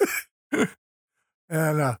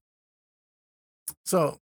and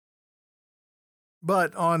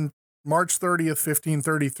but on March 30th,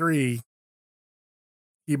 1533,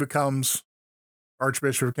 he becomes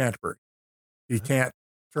Archbishop of Canterbury. He can't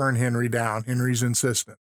turn Henry down. Henry's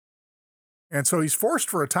insistent. And so he's forced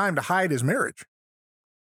for a time to hide his marriage.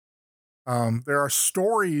 There are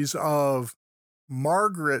stories of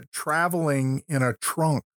Margaret traveling in a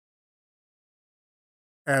trunk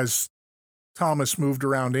as Thomas moved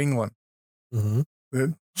around England. Mm-hmm.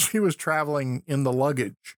 That she was traveling in the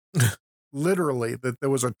luggage, literally, that there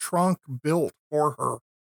was a trunk built for her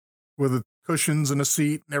with cushions and a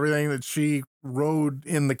seat and everything that she rode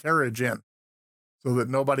in the carriage in so that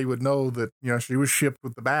nobody would know that, she was shipped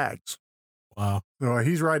with the bags. Wow.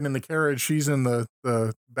 He's riding in the carriage. She's in the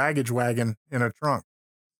baggage wagon in a trunk.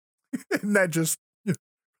 And that just,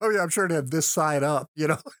 oh yeah, I'm sure it had this side up,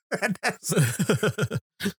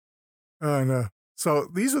 I know. So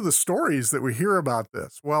these are the stories that we hear about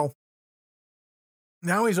this. Well,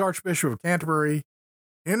 now he's Archbishop of Canterbury.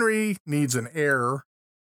 Henry needs an heir.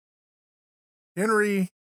 Henry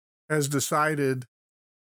has decided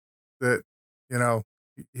that,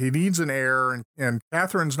 he needs an heir, and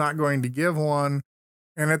Catherine's not going to give one.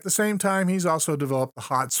 And at the same time, he's also developed the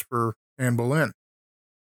hots for Anne Boleyn.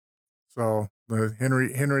 So the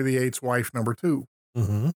Henry VIII's wife, number 2.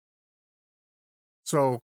 Mm-hmm.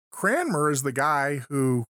 So Cranmer is the guy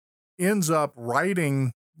who ends up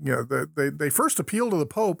writing, they first appeal to the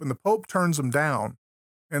Pope, and the Pope turns them down.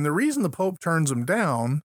 And the reason the Pope turns them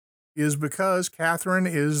down is because Catherine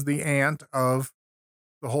is the aunt of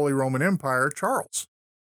the Holy Roman Empire, Charles.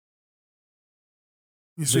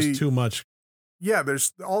 You Just see, too much. Yeah,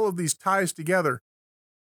 there's all of these ties together.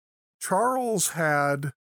 Charles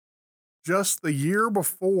had just the year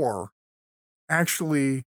before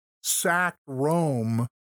actually sacked Rome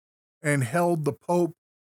and held the Pope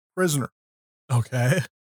prisoner. Okay.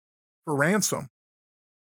 For ransom.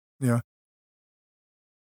 The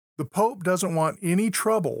Pope doesn't want any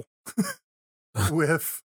trouble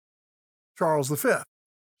with Charles V.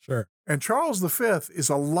 Sure. And Charles V is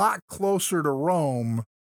a lot closer to Rome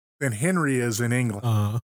than Henry is in England.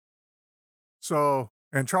 Uh-huh. So,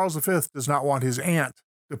 and Charles V does not want his aunt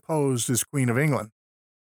deposed as Queen of England,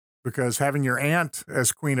 because having your aunt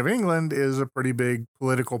as Queen of England is a pretty big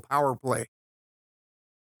political power play.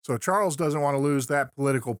 So Charles doesn't want to lose that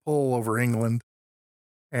political pull over England,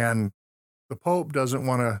 and the Pope doesn't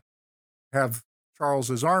want to have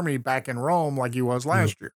Charles's army back in Rome like he was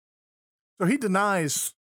last year. So he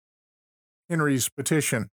denies Henry's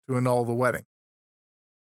petition to annul the wedding.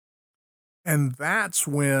 And that's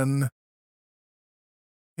when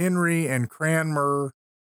Henry and Cranmer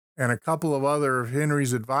and a couple of other of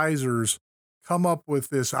Henry's advisors come up with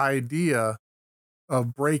this idea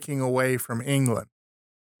of breaking away from England.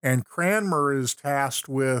 And Cranmer is tasked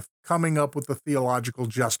with coming up with the theological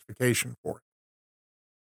justification for it.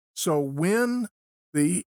 So when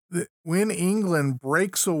when England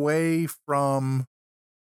breaks away from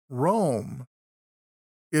Rome,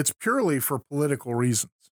 it's purely for political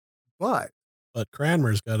reasons. But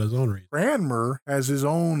Cranmer's got his own reason. Cranmer has his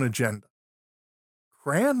own agenda.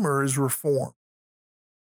 Cranmer is reform.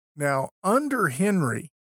 Now, under Henry,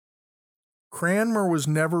 Cranmer was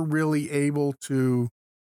never really able to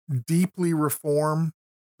deeply reform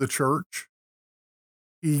the church.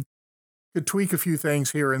 He could tweak a few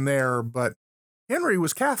things here and there, but Henry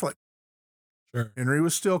was Catholic. Sure. Henry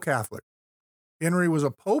was still Catholic. Henry was a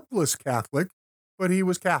popeless Catholic, but he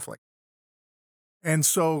was Catholic. And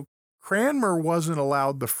so Cranmer wasn't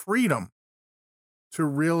allowed the freedom to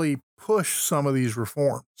really push some of these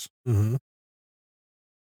reforms. Mm-hmm.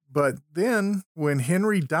 But then when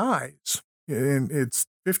Henry dies, and it's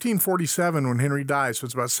 1547 when Henry dies, so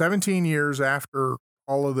it's about 17 years after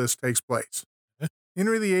all of this takes place. Okay.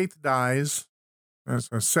 Henry VIII dies,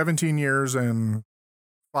 17 years and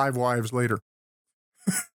 5 wives later.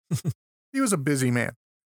 He was a busy man.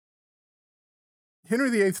 Henry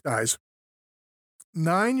VIII dies.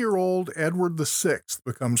 9-year-old Edward VI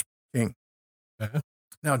becomes king. Okay.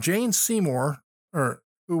 Now, Jane Seymour,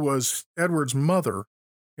 who was Edward's mother,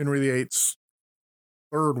 Henry VIII's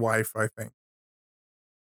third wife, I think,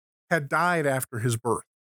 had died after his birth.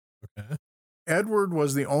 Okay. Edward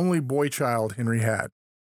was the only boy child Henry had.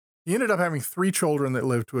 He ended up having 3 children that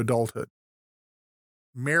lived to adulthood.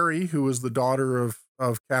 Mary, who was the daughter of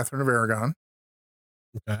Catherine of Aragon.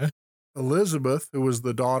 Okay. Elizabeth, who was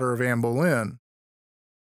the daughter of Anne Boleyn.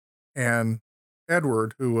 And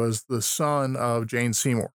Edward, who was the son of Jane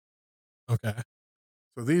Seymour. Okay.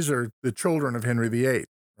 So these are the children of Henry VIII,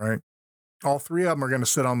 right? All 3 of them are going to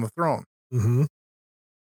sit on the throne. Mm-hmm.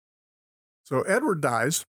 So Edward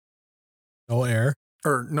dies. No heir.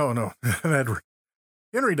 Or no, Edward.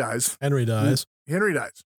 Henry dies. Henry dies. Henry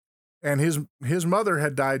dies. And his mother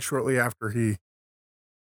had died shortly after he.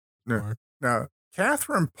 Sure. Now,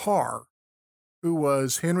 Catherine Parr, who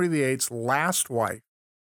was Henry VIII's last wife,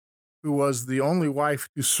 who was the only wife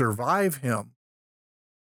to survive him,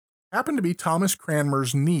 happened to be Thomas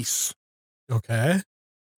Cranmer's niece. Okay.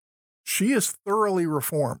 She is thoroughly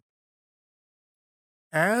reformed.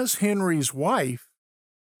 As Henry's wife,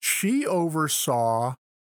 she oversaw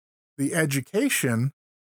the education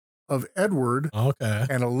of Edward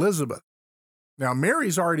and Elizabeth. Now,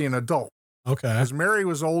 Mary's already an adult. Okay. Because Mary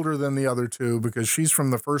was older than the other two because she's from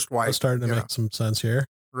the first wife. That's starting to make some sense here.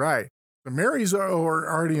 Right. So Mary's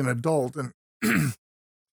already an adult. And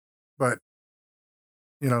but,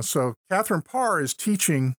 so Catherine Parr is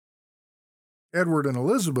teaching Edward and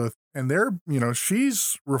Elizabeth, and they're,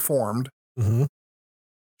 she's reformed. Mm-hmm.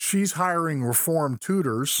 She's hiring reformed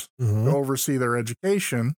tutors to oversee their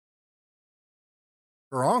education.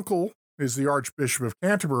 Her uncle is the Archbishop of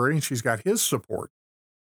Canterbury, and she's got his support.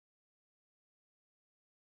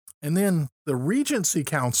 And then the Regency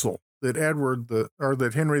Council that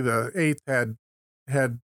that Henry VIII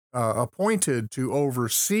had appointed to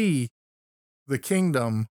oversee the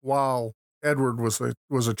kingdom while Edward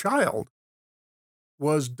was a child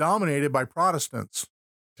was dominated by Protestants,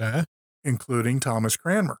 including Thomas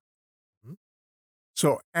Cranmer. Mm-hmm.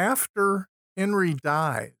 So after Henry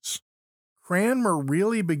dies, Cranmer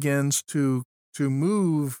really begins to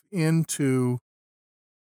move into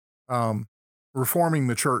reforming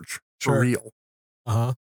the church for real.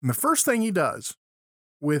 And the first thing he does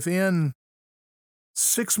within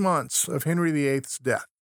 6 months of Henry VIII's death,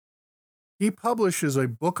 he publishes a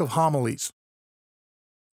book of homilies,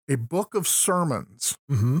 a book of sermons.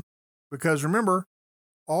 Mm-hmm. Because remember,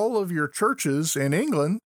 all of your churches in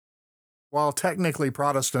England, while technically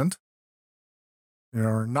Protestant,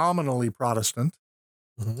 or nominally Protestant,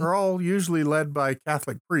 are all usually led by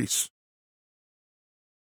Catholic priests.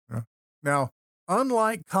 Now,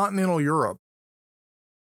 unlike continental Europe,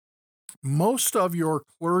 most of your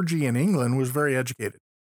clergy in England was very educated.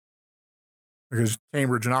 Because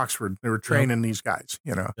Cambridge and Oxford, they were training these guys,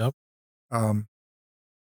 Yep.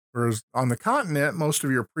 Whereas on the continent, most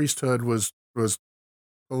of your priesthood was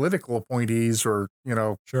political appointees, or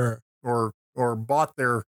or bought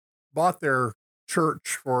their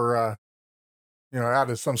church for out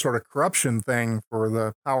of some sort of corruption thing for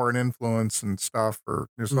the power and influence and stuff, or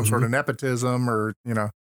some sort of nepotism, or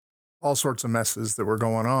all sorts of messes that were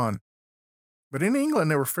going on. But in England,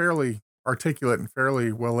 they were fairly articulate and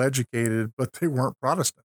fairly well educated, but they weren't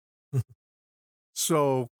Protestant.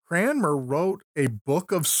 So Cranmer wrote a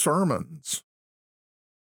book of sermons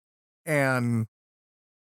and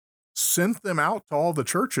sent them out to all the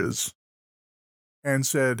churches and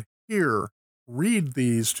said, "Here, read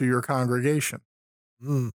these to your congregation."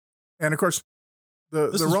 And of course, the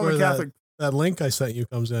Roman Catholic... That link I sent you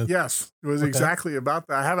comes in. Yes, it was exactly about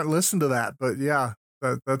that. I haven't listened to that, but yeah,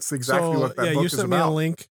 that's exactly what that book is about. Yeah, you sent me a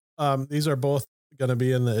link. These are both going to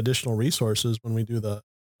be in the additional resources when we do the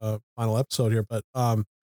final episode here. But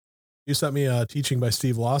you sent me a teaching by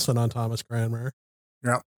Steve Lawson on Thomas Cranmer.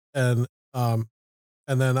 Yeah. And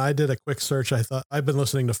then I did a quick search. I thought, I've been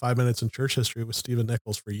listening to 5 Minutes in Church History with Stephen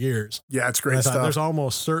Nichols for years. Yeah, it's great stuff. There's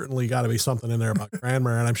almost certainly got to be something in there about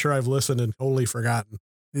Cranmer, and I'm sure I've listened and totally forgotten.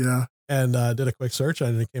 Yeah. And did a quick search,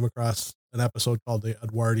 and I came across an episode called the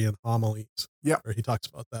Edwardian Homilies. Yep. Where he talks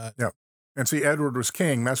about that. Yep. And see, Edward was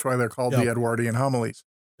king. That's why they're called the Edwardian Homilies.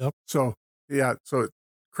 Yep. So, so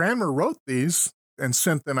Cranmer wrote these and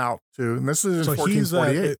sent them out to, and this is in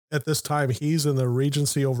 1448. At this time, he's in the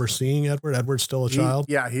Regency overseeing Edward. Edward's still a child?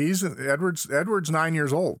 Yeah, Edward's 9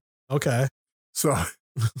 years old. Okay. So,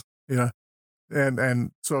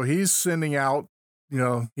 and so he's sending out,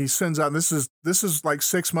 he sends out, this is like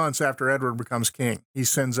 6 months after Edward becomes king. He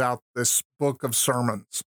sends out this book of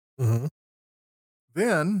sermons. Mm-hmm.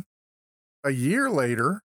 Then, a year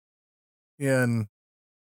later, in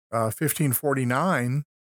 1549,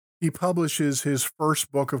 he publishes his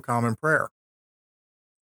first book of Common Prayer.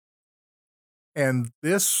 And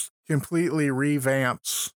this completely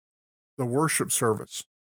revamps the worship service.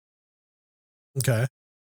 Okay.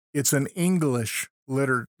 It's an English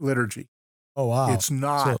liturgy. Oh, wow. It's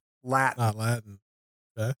not Latin. Not Latin.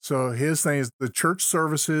 Okay. So his thing is the church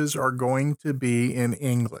services are going to be in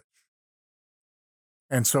English.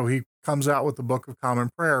 And so he comes out with the Book of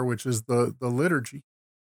Common Prayer, which is the liturgy.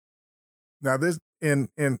 Now this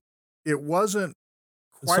it wasn't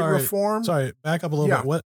quite reformed. Sorry, back up a little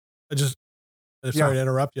bit. Sorry to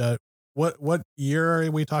interrupt you. What year are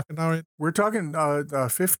we talking about? We're talking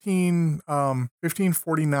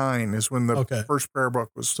 1549 is when the first prayer book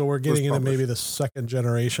was. So we're getting into maybe the second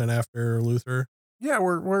generation after Luther. Yeah,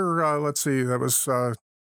 we're let's see, that was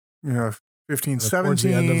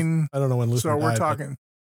 1517. I don't know when Luther died. So we're talking,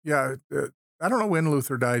 I don't know when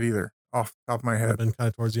Luther died either, off the top of my head. Been kind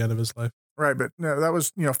of towards the end of his life. Right, but no, that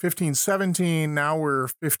was 1517. Now we're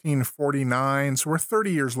 1549, so we're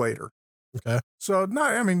 30 years later. Okay. So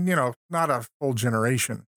not a full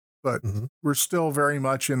generation, but Mm-hmm. we're still very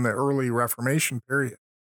much in the early Reformation period.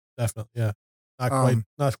 Definitely, yeah.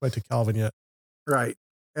 Not quite to Calvin yet. Right.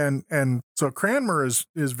 And so Cranmer is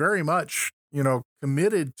very much,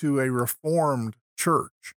 committed to a reformed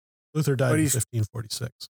church. Luther died in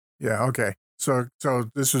 1546. Yeah, okay. So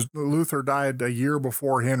this is Luther died a year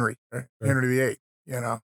before Henry, Henry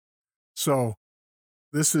VIII, So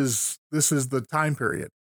this is the time period.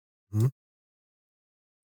 Mm-hmm.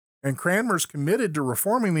 And Cranmer's committed to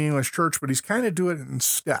reforming the English church, but he's kind of doing it in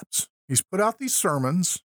steps. He's put out these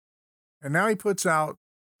sermons, and now he puts out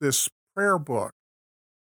this prayer book.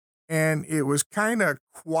 And it was kind of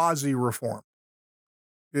quasi-reformed.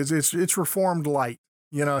 It's reformed light.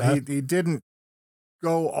 He didn't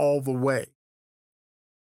go all the way.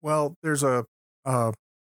 Well, there's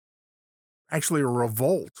actually a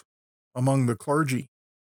revolt among the clergy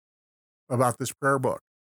about this prayer book.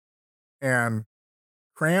 And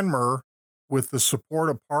Cranmer, with the support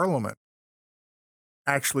of Parliament,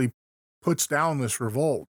 actually puts down this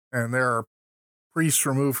revolt. And there are priests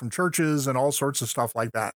removed from churches and all sorts of stuff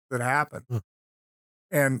like that happen.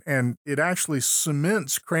 And it actually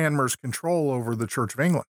cements Cranmer's control over the Church of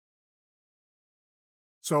England.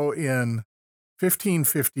 So in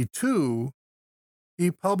 1552,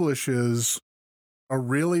 he publishes a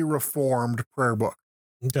really reformed prayer book.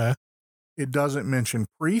 Okay. It doesn't mention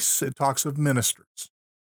priests. It talks of ministers.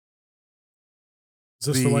 Is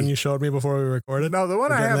this the one you showed me before we recorded? No, the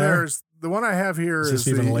one I have here is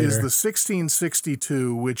the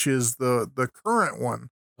 1662, which is the current one.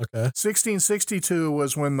 Okay. 1662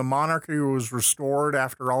 was when the monarchy was restored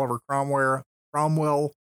after Oliver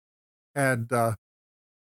Cromwell had,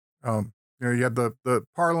 you had the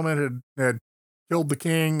Parliament had killed the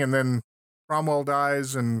king, and then Cromwell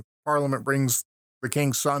dies, and Parliament brings the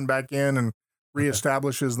king's son back in and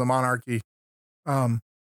reestablishes the monarchy.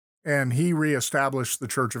 And he reestablished the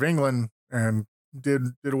Church of England and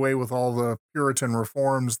did away with all the Puritan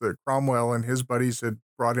reforms that Cromwell and his buddies had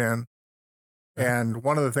brought in. And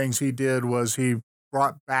one of the things he did was he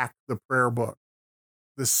brought back the prayer book.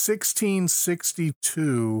 The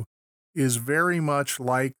 1662 is very much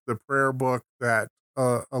like the prayer book that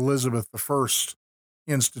Elizabeth I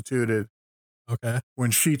instituted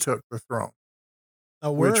when she took the throne.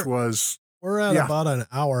 Now we're at about an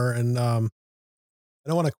hour, and I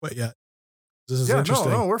don't want to quit yet. This is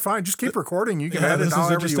interesting. No, we're fine. Just keep recording. You can edit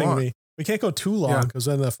however you want. We can't go too long because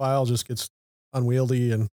then the file just gets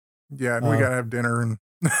unwieldy and we gotta have dinner and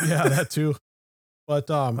yeah, that too. But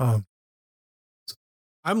I'm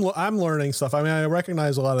learning stuff. I mean, I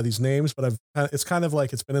recognize a lot of these names, but it's kind of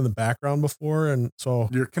like it's been in the background before, and so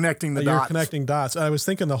you're connecting dots. You're connecting dots. I was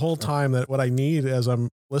thinking the whole time that what I need as I'm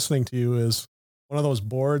listening to you is one of those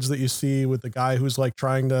boards that you see with the guy who's like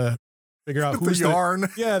trying to figure out who's the yarn.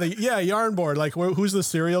 Yarn board. Like who's the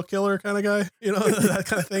serial killer kind of guy, that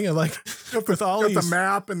kind of thing. And like with all these, the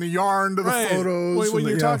map and the yarn to the photos. When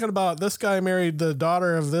you're talking about this guy married the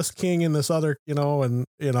daughter of this king and this other, and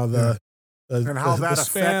how that affects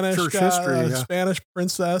Spanish church history, Spanish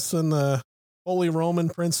princess and the Holy Roman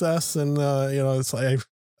princess, and it's like I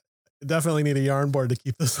definitely need a yarn board to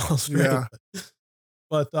keep this all straight. Yeah.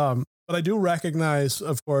 But I do recognize,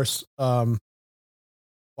 of course,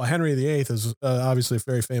 Henry VIII is obviously a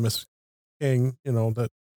very famous king, that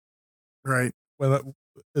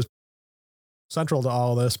is central to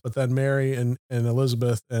all this. But then Mary and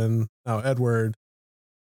Elizabeth and now Edward,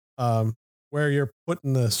 where you're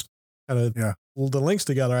putting this kind of the links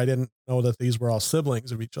together, I didn't know that these were all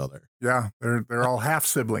siblings of each other. Yeah, they're all half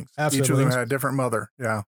siblings. Each of them had a different mother.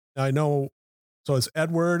 Yeah, I know. So it's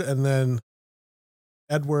Edward, and then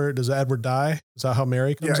does Edward die? Is that how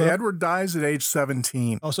Mary comes up? Yeah, Edward dies at age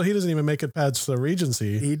 17. Oh, so he doesn't even make it past the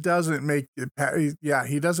regency. He doesn't make it.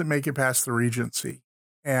 He doesn't make it past the regency.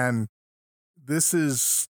 And this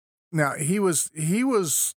is now he was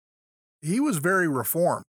very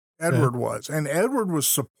reformed. Edward was, and Edward was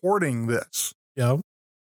supporting this. Yeah.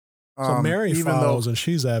 So Mary follows, and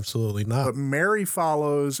she's absolutely not. But Mary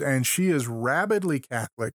follows, and she is rabidly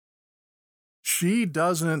Catholic. She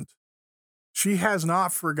has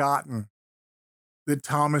not forgotten that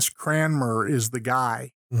Thomas Cranmer is the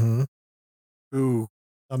guy who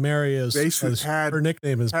Mary is her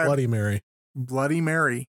nickname is Bloody Mary. Bloody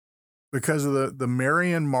Mary, because of the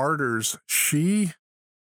Marian martyrs. She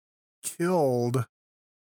killed,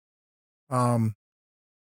 there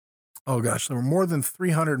were more than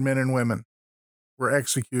 300 men and women were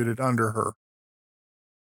executed under her,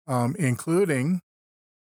 including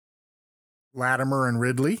Latimer and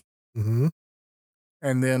Ridley. Mm-hmm.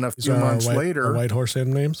 And then a These few are months later, our White Horse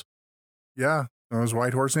Inn names. yeah, those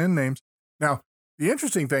White Horse Inn names. Now, the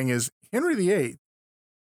interesting thing is Henry VIII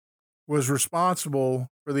was responsible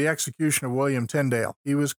for the execution of William Tyndale.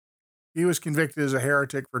 He was convicted as a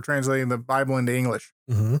heretic for translating the Bible into English.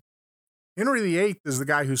 Mm-hmm. Henry VIII is the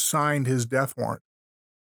guy who signed his death warrant.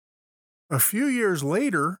 A few years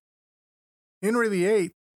later, Henry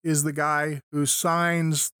VIII is the guy who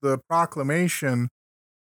signs the proclamation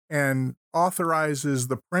and authorizes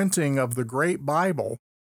the printing of the Great Bible,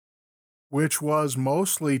 which was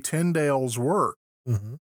mostly Tyndale's work.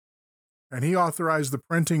 Mm-hmm. And he authorized the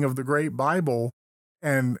printing of the Great Bible,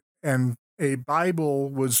 and a Bible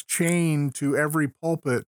was chained to every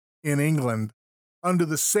pulpit in England under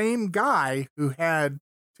the same guy who had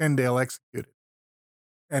Tyndale executed.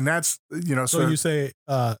 And that's, So you say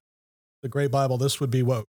the Great Bible, this would be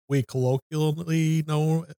what we colloquially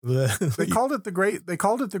know. They called it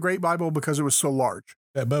the Great Bible because it was so large.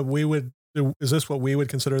 Yeah, but is this what we would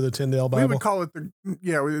consider the Tyndale Bible? We would call it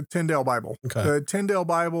the Tyndale Bible. Okay. The Tyndale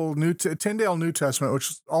Bible, Tyndale New Testament,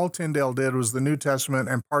 which all Tyndale did was the New Testament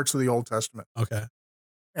and parts of the Old Testament. Okay.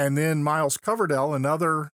 And then Miles Coverdale,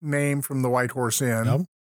 another name from the White Horse Inn, Yep.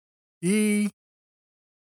 he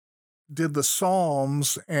did the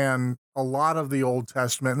Psalms and a lot of the Old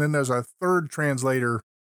Testament. And then there's a third translator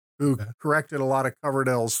who corrected a lot of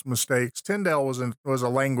Coverdale's mistakes. Tyndale was a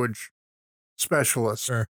language specialist.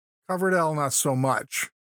 Sure. Coverdale, not so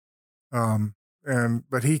much.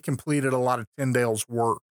 But he completed a lot of Tyndale's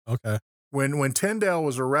work. Okay. When Tyndale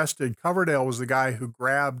was arrested, Coverdale was the guy who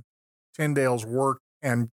grabbed Tyndale's work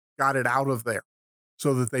and got it out of there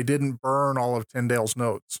so that they didn't burn all of Tyndale's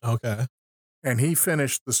notes. Okay. And he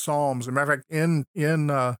finished the Psalms. As a matter of fact, in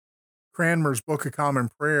Cranmer's Book of Common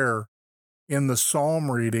Prayer, in the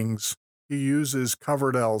Psalm readings, he uses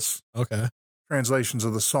Coverdale's translations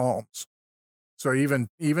of the Psalms. So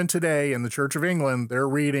even today in the Church of England, they're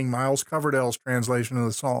reading Miles Coverdale's translation of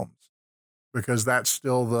the Psalms because that's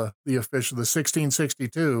still the official. The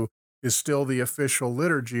 1662 is still the official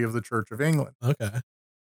liturgy of the Church of England. Okay.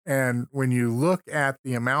 And when you look at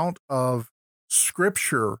the amount of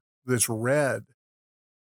scripture that's read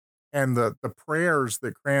and the prayers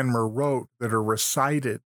that Cranmer wrote that are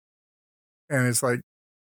recited, and it's like,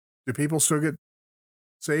 do people still get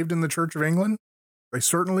saved in the Church of England? They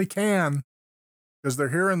certainly can, because they're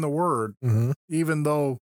hearing the word, even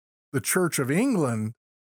though the Church of England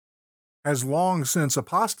has long since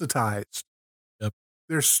apostatized. Yep.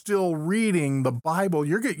 They're still reading the Bible.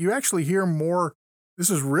 You actually hear more. This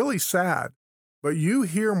is really sad, but you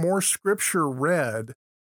hear more scripture read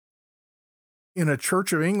in a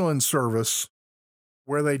Church of England service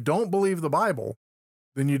where they don't believe the Bible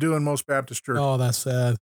than you do in most Baptist churches. Oh, that's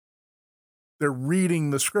sad. They're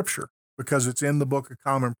reading the scripture because it's in the Book of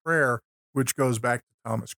Common Prayer, which goes back to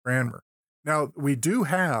Thomas Cranmer. Now, we do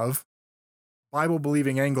have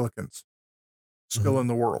Bible-believing Anglicans still in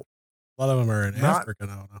the world. A lot of them are in Africa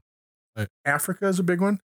now. Right. Africa is a big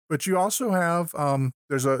one, but you also have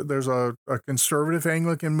there's a conservative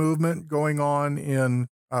Anglican movement going on in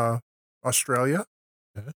Australia.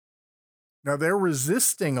 Okay. Now they're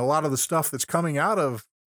resisting a lot of the stuff that's coming out of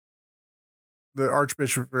the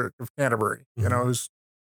Archbishop of Canterbury, who's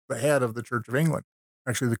the head of the Church of England.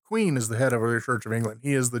 Actually, the Queen is the head of the Church of England.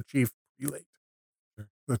 He is the chief prelate,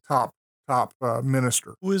 the top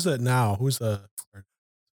minister. Who is it now? Who's the?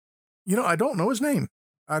 I don't know his name.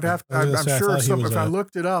 I'd have to. I'm sure if I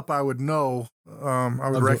looked it up, I would know. I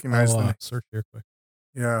would recognize the name. Search here quick.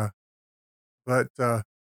 Yeah, but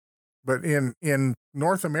in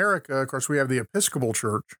North America, of course, we have the Episcopal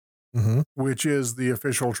Church, which is the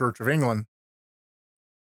official Church of England.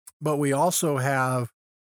 But we also have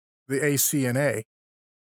the ACNA,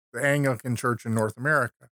 the Anglican Church in North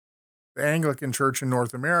America. The Anglican Church in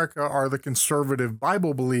North America are the conservative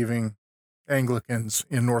Bible-believing Anglicans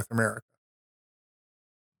in North America.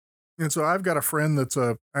 And so I've got a friend that's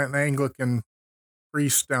an Anglican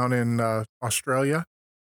priest down in Australia.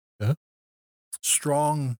 Yeah.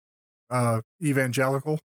 Strong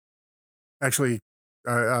evangelical. Actually,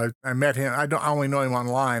 I met him. I only know him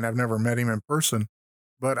online. I've never met him in person,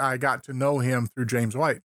 but I got to know him through James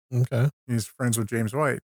White. Okay. He's friends with James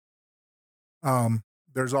White.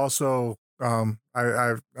 There's also there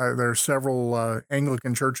are several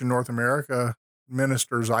Anglican Church in North America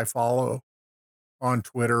ministers I follow on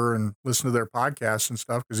Twitter and listen to their podcasts and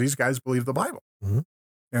stuff because these guys believe the Bible,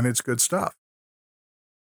 and it's good stuff.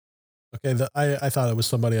 Okay, I thought it was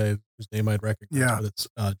somebody whose name I'd recognize, Yeah. but it's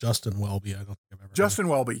Justin Welby. I don't think I've ever. Justin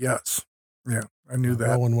Welby, yes, yeah, I knew that.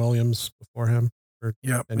 Rowan Williams before him. For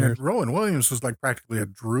 10 years. And Rowan Williams was like practically a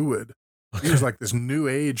druid. He was like this New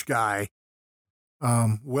Age guy.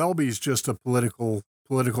 Welby's just a political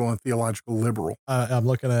and theological liberal. I'm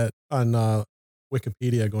looking at on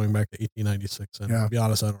Wikipedia going back to 1896, and to be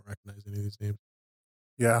honest, I don't recognize any of these names.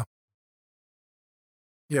 Yeah.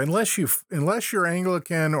 Yeah, unless you're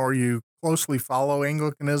Anglican or you closely follow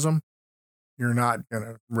Anglicanism, you're not going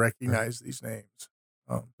to recognize these names.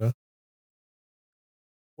 Okay.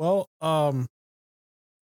 Well, why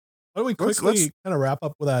don't we quickly kind of wrap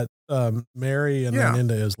up with that Mary and then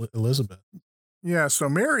into Elizabeth? Yeah, so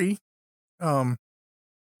Mary,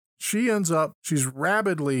 she's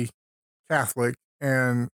rabidly Catholic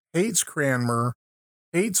and hates Cranmer,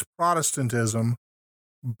 hates Protestantism,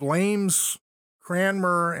 blames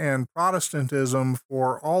Cranmer and Protestantism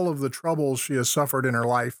for all of the troubles she has suffered in her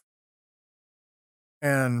life.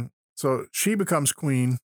 And so she becomes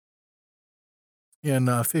queen in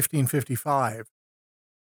 1555.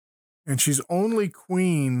 And she's only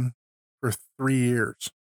queen for 3 years.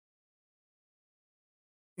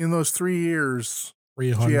 In those 3 years,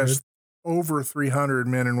 300? She has over 300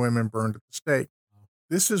 men and women burned at the stake.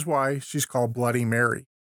 This is why she's called Bloody Mary.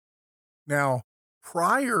 Now,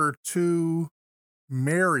 prior to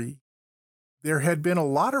Mary, there had been a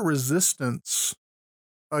lot of resistance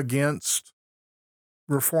against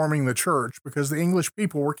reforming the church because the English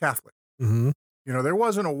people were Catholic. Mm-hmm. You know, there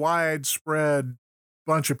wasn't a widespread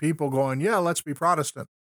bunch of people going, yeah, let's be Protestant.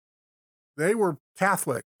 They were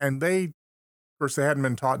Catholic, and of course, they hadn't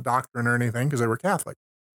been taught doctrine or anything because they were Catholic.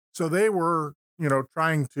 So they were,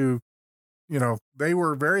 trying to, they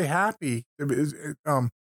were very happy.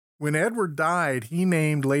 When Edward died, he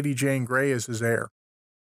named Lady Jane Grey as his heir,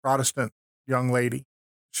 Protestant young lady.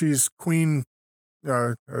 She's queen,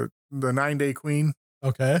 the 9-day queen.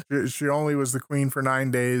 Okay. She only was the queen for 9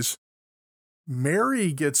 days.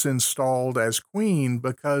 Mary gets installed as queen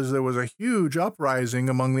because there was a huge uprising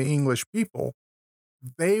among the English people.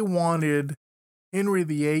 They wanted Henry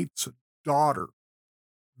VIII's daughter.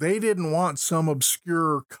 They didn't want some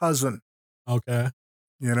obscure cousin. Okay.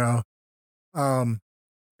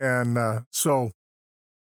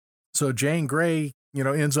 So Jane Grey,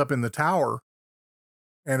 ends up in the Tower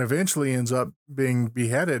and eventually ends up being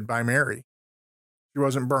beheaded by Mary. She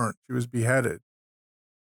wasn't burnt. She was beheaded.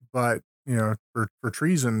 But, for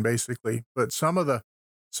treason, basically. But some of the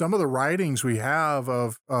writings we have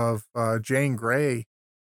of Jane Grey,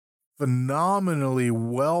 phenomenally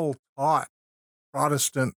well taught,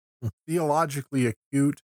 Protestant, theologically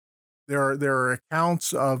acute. There are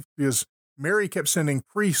accounts of, because Mary kept sending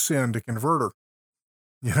priests in to convert her.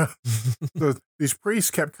 So these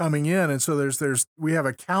priests kept coming in, and so we have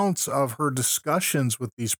accounts of her discussions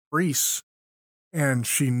with these priests, and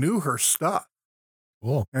she knew her stuff.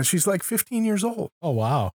 Cool. And she's like 15 years old. Oh,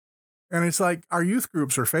 wow. And it's like our youth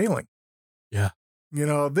groups are failing. Yeah.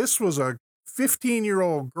 This was a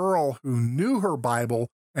 15-year-old girl who knew her Bible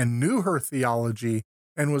and knew her theology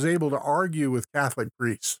and was able to argue with Catholic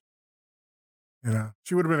priests.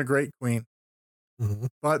 She would have been a great queen. Mm-hmm.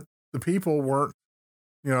 But the people weren't,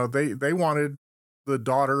 they wanted the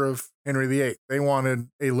daughter of Henry VIII. They wanted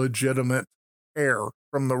a legitimate heir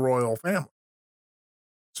from the royal family.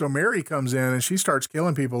 So Mary comes in and she starts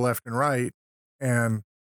killing people left and right and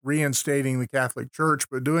reinstating the Catholic Church,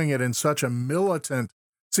 but doing it in such a militant.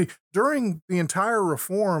 See, during the entire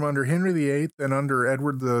Reform under Henry VIII and under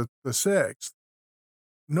Edward the Sixth,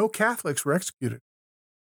 no Catholics were executed.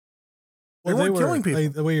 They weren't killing people.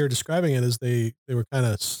 The way you're describing it is they were kind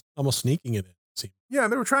of almost sneaking it in. Yeah,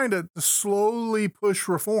 they were trying to slowly push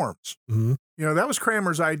reforms. Mm-hmm. That was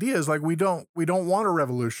Cranmer's idea. Is like we don't want a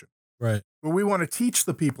revolution, right? But we want to teach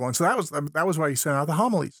the people, and so that was why he sent out the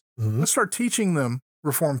homilies. Mm-hmm. Let's start teaching them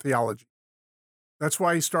Reformed theology. That's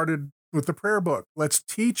why he started with the prayer book. Let's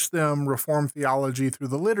teach them Reformed theology through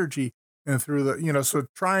the liturgy and through the so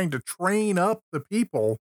trying to train up the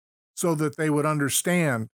people so that they would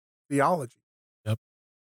understand theology. Yep.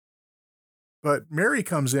 But Mary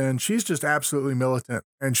comes in, she's just absolutely militant,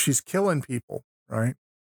 and she's killing people, right?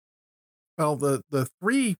 Well, the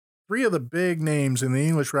three of the big names in the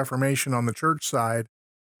English Reformation on the church side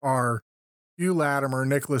are Hugh Latimer,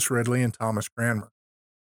 Nicholas Ridley, and Thomas Cranmer.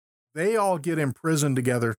 They all get imprisoned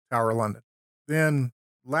together at Tower of London. Then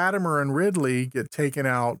Latimer and Ridley get taken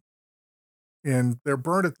out, and they're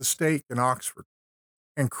burned at the stake in Oxford.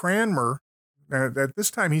 And Cranmer, at this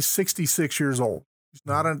time, he's 66 years old. He's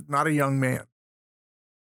not a young man.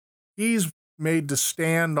 He's made to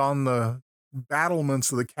stand on the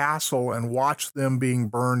battlements of the castle and watch them being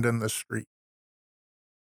burned in the street.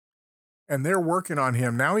 And they're working on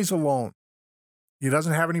him. Now he's alone. He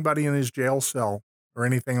doesn't have anybody in his jail cell or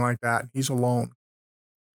anything like that. He's alone.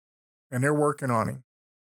 And they're working on him.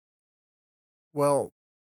 Well,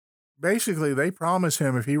 basically, they promise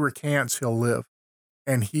him if he recants, he'll live.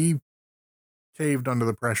 And he caved under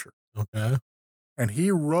the pressure. Okay. And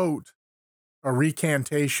he wrote a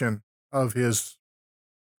recantation of his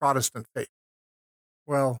Protestant faith.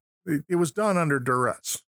 Well, it was done under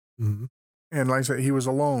duress. Mm-hmm. And like I said, he was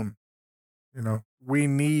alone. We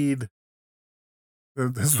need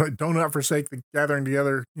this. Do not forsake the gathering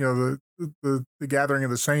together, the gathering of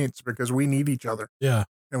the saints, because we need each other. Yeah.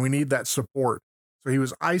 And we need that support. So he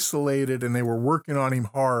was isolated and they were working on him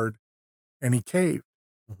hard and he caved.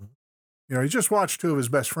 Mm-hmm. He just watched two of his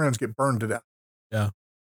best friends get burned to death. Yeah.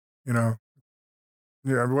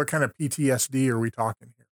 What kind of PTSD are we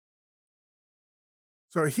talking here?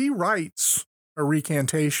 So he writes a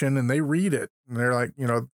recantation and they read it and they're like,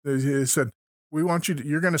 they said, we want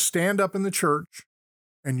you're going to stand up in the church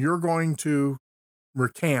and you're going to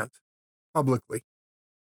recant publicly.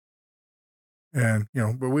 And,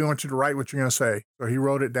 but we want you to write what you're going to say. So he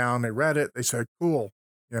wrote it down. They read it. They said, cool.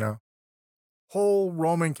 Whole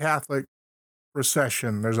Roman Catholic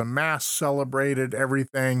procession. There's a mass celebrated,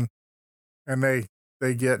 everything. And they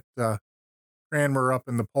get Cranmer up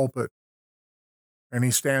in the pulpit. And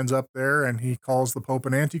he stands up there and he calls the Pope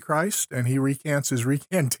an Antichrist and he recants his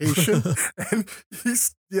recantation. And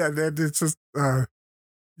it's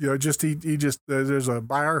just, there's a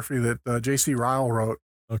biography that J.C. Ryle wrote.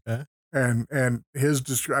 Okay. And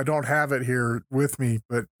I don't have it here with me,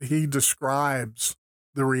 but he describes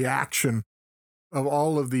the reaction of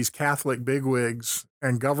all of these Catholic bigwigs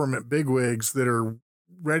and government bigwigs that are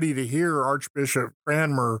ready to hear Archbishop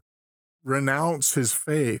Cranmer renounce his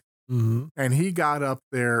faith. Mm-hmm. And he got up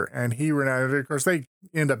there and he renounced it. Of course, they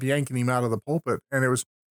end up yanking him out of the pulpit. And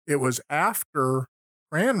it was after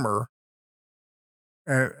Cranmer,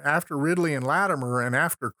 and after Ridley and Latimer, and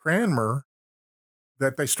after Cranmer,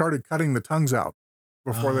 that they started cutting the tongues out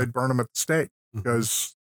before they'd burn them at the stake,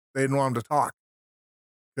 because they didn't want them to talk,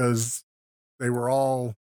 because they were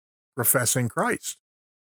all professing Christ.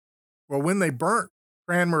 Well, when they burnt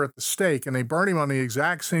Cranmer at the stake, and they burnt him on the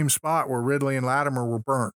exact same spot where Ridley and Latimer were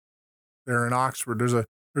burnt, there in Oxford,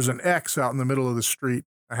 there's an X out in the middle of the street.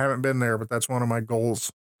 I haven't been there, but that's one of my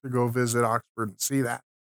goals, to go visit Oxford and see that.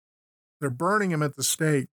 They're burning him at the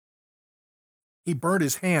stake. He burnt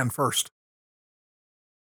his hand first.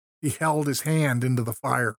 He held his hand into the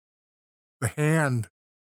fire, the hand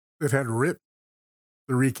that had written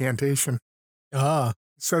the recantation. It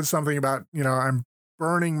said something about, I'm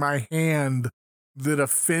burning my hand that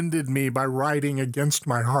offended me by writing against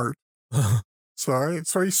my heart. So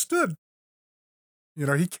he stood.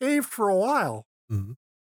 He caved for a while. Mm-hmm.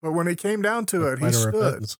 But when it came down to it, he stood.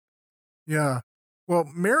 Repentance. Yeah. Well,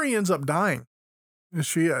 Mary ends up dying.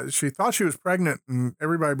 She thought she was pregnant, and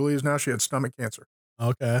everybody believes now she had stomach cancer.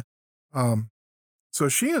 Okay. So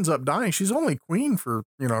she ends up dying. She's only queen for,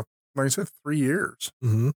 like I said, 3 years.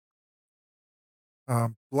 Mm-hmm.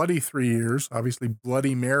 Bloody 3 years. Obviously,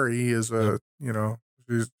 Bloody Mary is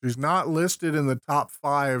she's not listed in the top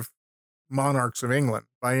 5 monarchs of England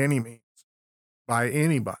by any means, by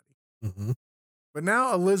anybody. Mm-hmm. But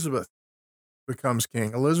now Elizabeth becomes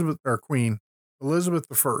queen, Elizabeth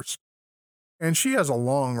I. And she has a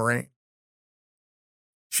long reign.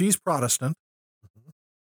 She's Protestant.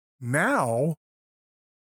 Mm-hmm. Now,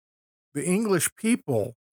 the English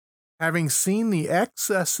people, having seen the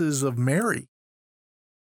excesses of Mary,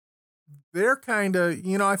 they're kind of,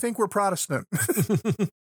 I think we're Protestant.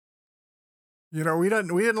 We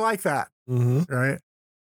didn't like that, right?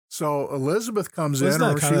 So Elizabeth comes in. Isn't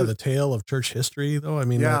that kind of the tale of church history, though? I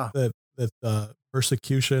mean, yeah. that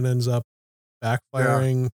persecution ends up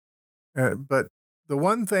backfiring. Yeah. But the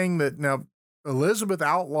one thing that now Elizabeth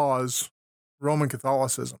outlaws Roman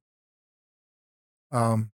Catholicism.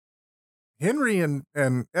 Henry and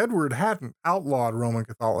Edward hadn't outlawed Roman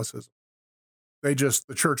Catholicism. The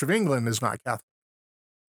Church of England is not Catholic.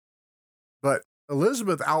 But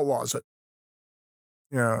Elizabeth outlaws it.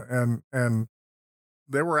 And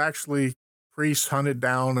there were actually priests hunted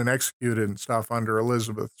down and executed and stuff under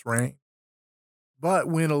Elizabeth's reign. But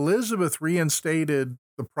when Elizabeth reinstated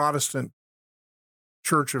the Protestant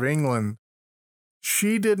Church of England,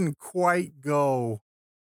 she didn't quite go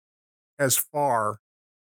as far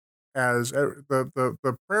as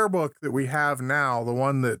the prayer book that we have now, the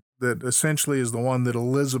one that essentially is the one that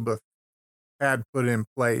Elizabeth had put in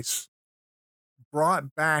place,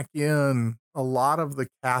 brought back in a lot of the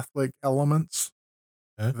Catholic elements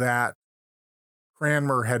that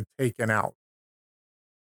Cranmer had taken out.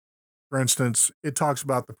 For instance, it talks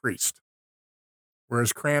about the priest,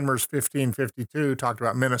 whereas Cranmer's 1552 talked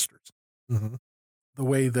about ministers. Mm-hmm. The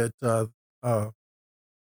way that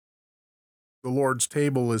the Lord's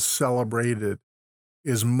table is celebrated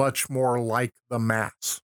is much more like the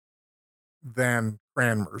Mass than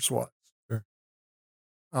Cranmer's was. Sure.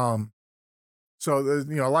 So, a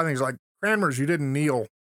lot of things like Cranmer's, you didn't kneel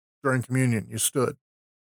during communion, you stood,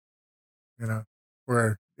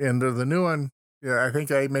 where in the new one, yeah, I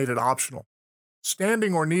think I made it optional.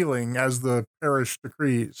 Standing or kneeling as the parish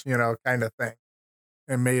decrees, kind of thing,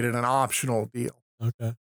 and made it an optional deal.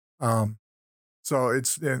 Okay. So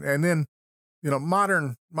it's, and then,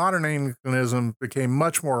 modern Anglicanism became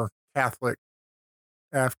much more Catholic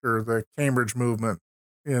after the Cambridge movement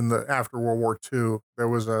after World War II. There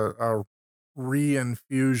was a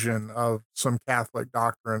reinfusion of some Catholic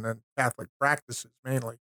doctrine and Catholic practices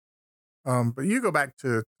mainly. But you go back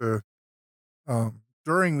to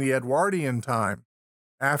during the Edwardian time,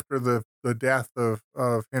 after the death of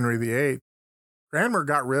Henry VIII, Cranmer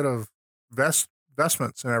got rid of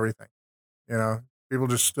vestments and everything. People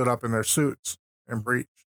just stood up in their suits and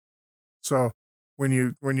preached. So when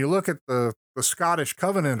you look at the Scottish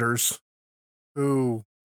Covenanters, who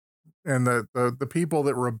and the people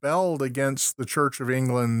that rebelled against the Church of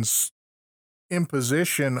England's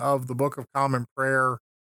imposition of the Book of Common Prayer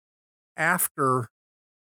after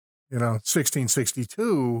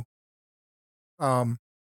 1662,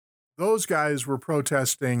 those guys were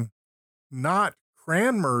protesting not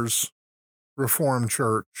Cranmer's Reformed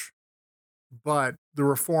Church, but the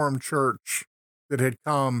Reformed Church that had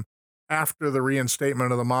come after the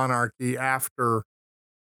reinstatement of the monarchy, after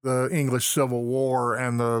the English Civil War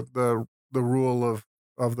and the rule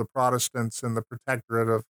of the Protestants and the protectorate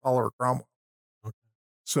of Oliver Cromwell. Okay.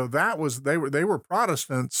 So they were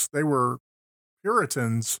Protestants, they were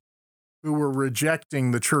Puritans who were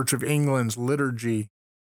rejecting the Church of England's liturgy,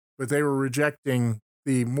 but they were rejecting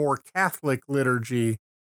the more Catholic liturgy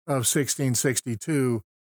of 1662,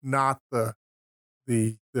 not the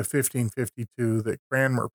 1552 that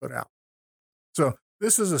Cranmer put out. So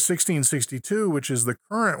this is a 1662, which is the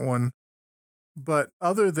current one, but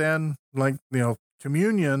other than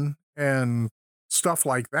communion and stuff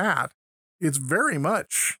like that, it's very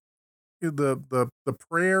much the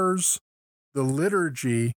prayers, the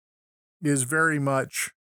liturgy is very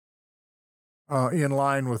much in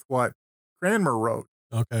line with what Cranmer wrote.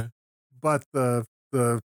 Okay. But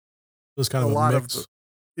it's kind of a mix.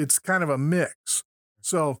 It's kind of a mix.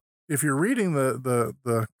 So if you're reading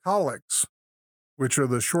the collects, which are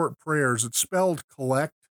the short prayers, it's spelled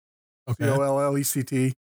collect, Okay.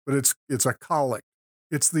 Collect, but it's a collect.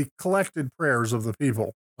 It's the collected prayers of the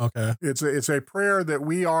people. Okay. It's a prayer that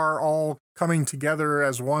we are all coming together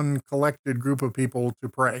as one collected group of people to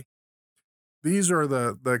pray. These are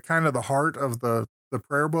the kind of the heart of the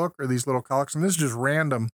prayer book, or these little collects, and this is just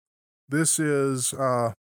random. This is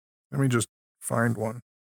let me just find one.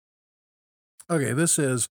 Okay, this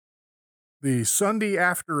is the Sunday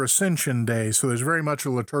after Ascension Day, so there's very much a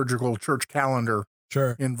liturgical church calendar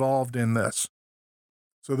involved in this.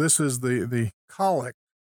 So this is the collect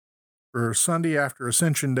for Sunday after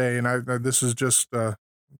Ascension Day, and this is just at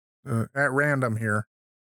random here.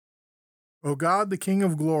 O God, the King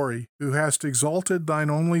of glory, who hast exalted thine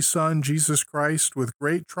only Son, Jesus Christ, with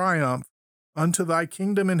great triumph unto thy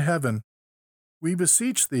kingdom in heaven, we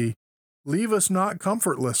beseech thee, leave us not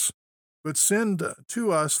comfortless, but send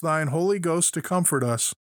to us thine Holy Ghost to comfort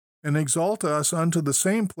us, and exalt us unto the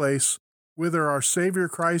same place whither our Savior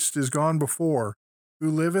Christ is gone before, who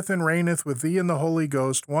liveth and reigneth with thee in the Holy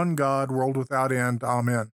Ghost, one God, world without end.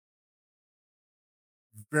 Amen.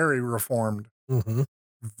 Very Reformed. Mm-hmm.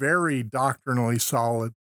 Very doctrinally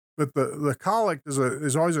solid. But the collect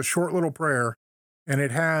is always a short little prayer, and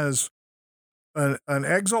it has an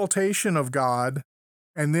exaltation of God,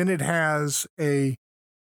 and then it has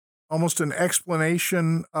almost an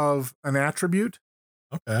explanation of an attribute.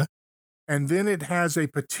 Okay. And then it has a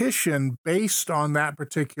petition based on that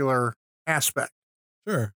particular aspect.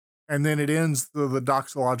 Sure. And then it ends the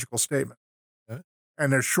doxological statement. Okay.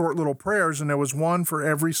 And there's short little prayers, and there was one for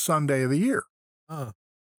every Sunday of the year. Oh.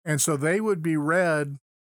 And so they would be read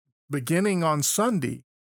beginning on Sunday,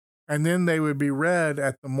 and then they would be read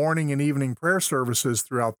at the morning and evening prayer services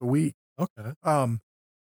throughout the week. Okay.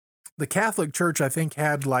 The Catholic Church, I think,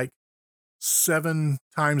 had like 7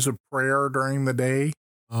 times of prayer during the day.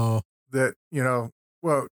 Oh. That,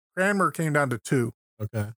 Cranmer came down to 2.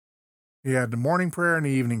 Okay. He had the morning prayer and the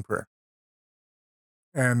evening prayer.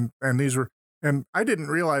 And these were, and I didn't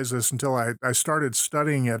realize this until I started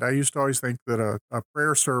studying it. I used to always think that a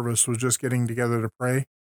prayer service was just getting together to pray.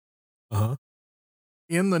 Uh-huh.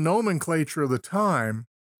 In the nomenclature of the time,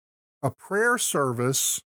 a prayer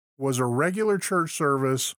service was a regular church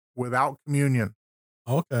service without communion.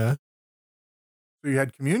 Okay. So you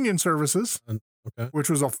had communion services, Okay. which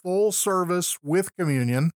was a full service with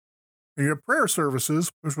communion, and you had prayer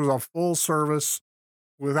services, which was a full service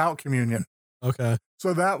without communion. Okay.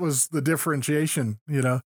 So that was the differentiation,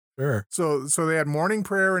 Sure. So they had morning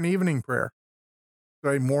prayer and evening prayer.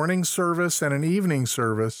 So a morning service and an evening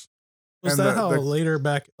service. Was and that how later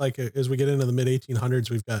back, like as we get into the mid 1800s,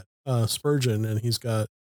 we've got Spurgeon, and he's got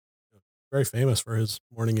very famous for his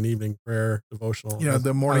morning and evening prayer devotional. Yeah,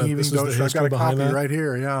 the morning evening devotional. I've got a copy right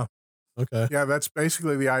here. Yeah. Okay. Yeah, that's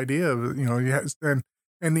basically the idea of,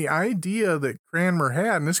 and the idea that Cranmer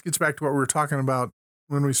had, and this gets back to what we were talking about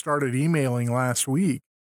when we started emailing last week.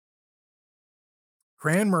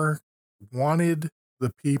 Cranmer wanted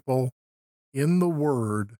the people in the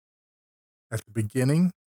Word at the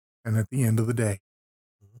beginning and at the end of the day.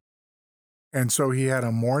 And so he had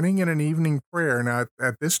a morning and an evening prayer. Now,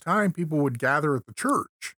 at this time, people would gather at the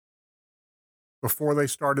church before they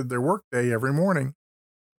started their workday every morning.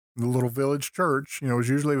 The little village church, was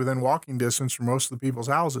usually within walking distance from most of the people's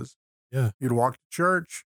houses. Yeah. You'd walk to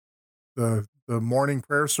church. The morning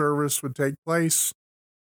prayer service would take place.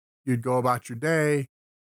 You'd go about your day.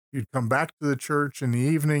 You'd come back to the church in the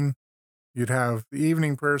evening. You'd have the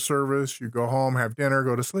evening prayer service. You'd go home, have dinner,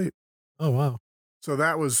 go to sleep. Oh, wow. So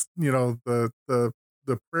that was, the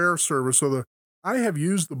prayer service. So I have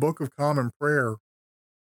used the Book of Common Prayer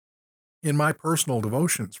in my personal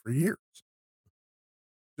devotions for years,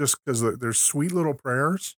 just because there's sweet little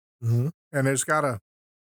prayers, and there's I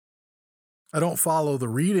don't follow the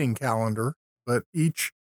reading calendar, but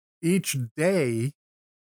each day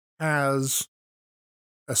has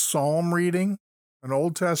a Psalm reading, an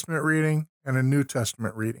Old Testament reading, and a New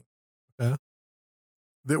Testament reading. Okay.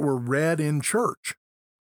 That were read in church.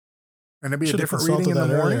 And it'd be a different reading in the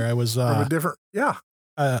morning. I was from a different,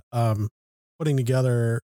 putting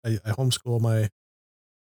together, I homeschool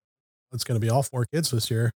it's going to be all 4 kids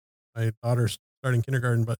this year. My daughter's starting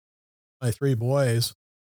kindergarten, but my 3 boys,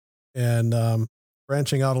 and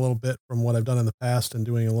branching out a little bit from what I've done in the past and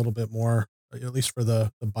doing a little bit more, at least for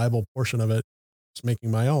the Bible portion of it, just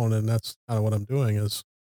making my own. And that's kind of what I'm doing is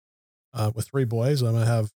with 3 boys, I'm going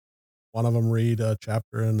to have one of them read a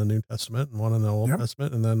chapter in the New Testament and one in the Old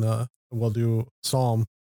Testament. And then we'll do Psalm.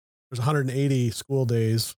 There's 180 school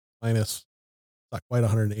days minus, not quite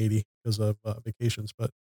 180 because of vacations, but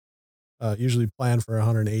usually plan for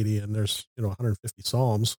 180, and there's, 150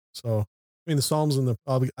 Psalms. So between the Psalms and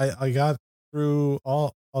I got through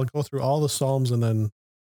I'll go through all the Psalms and then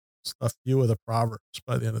a few of the Proverbs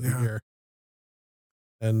by the end of the year.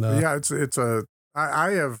 And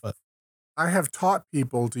I have taught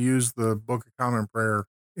people to use the Book of Common Prayer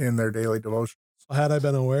in their daily devotions. Had I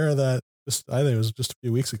been aware of that, I think it was just a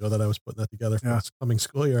few weeks ago that I was putting that together for this coming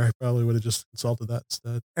school year, I probably would have just consulted that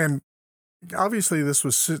instead. And obviously this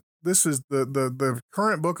is the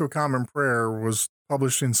current Book of Common Prayer was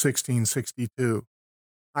published in 1662.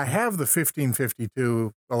 I have the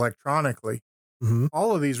 1552 electronically. Mm-hmm.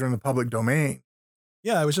 All of these are in the public domain.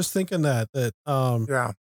 Yeah, I was just thinking that it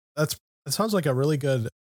sounds like a really good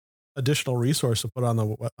additional resource to put on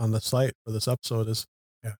the site for this episode. Is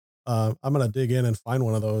I'm going to dig in and find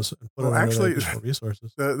one of those and put it under the additional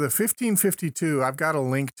resources. The 1552, I've got a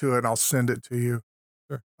link to it. I'll send it to you.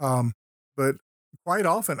 Sure. But quite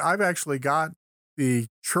often, I've actually got the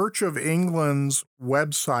Church of England's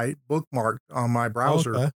website bookmarked on my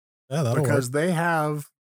browser. Okay. Yeah, that'll because work. they have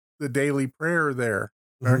the daily prayer there.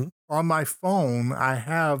 Mm-hmm. On my phone, I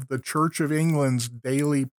have the Church of England's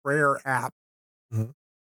daily prayer app. Mm-hmm.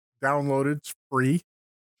 Downloaded. It's free.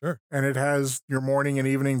 Sure. And it has your morning and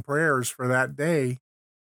evening prayers for that day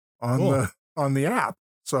on the app.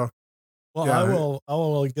 So, I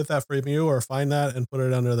will get that from you or find that and put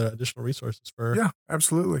it under the additional resources for. Yeah,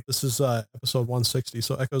 absolutely. This is episode 160.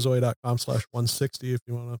 So echozoe.com/160 if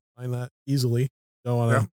you want to find that easily. Don't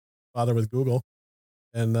want to bother with Google.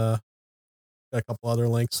 And got a couple other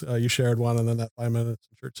links. You shared one, and then that 5 minutes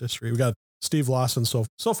in church history. We got Steve Lawson. So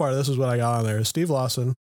far, this is what I got on there. Steve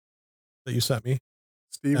Lawson that you sent me.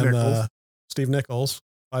 Steve Nichols,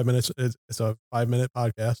 5 minutes. It's a 5-minute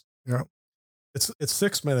podcast. Yeah. It's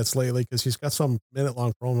 6 minutes lately because he's got some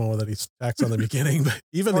minute-long promo that he stacks on the beginning. But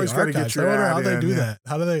even the archives, I wonder how they do that.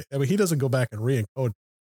 How do they? I mean, he doesn't go back and re-encode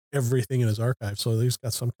everything in his archive, so he's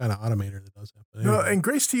got some kind of automator that does that. But anyway. No, and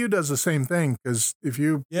Grace to You does the same thing because if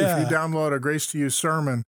you download a Grace to You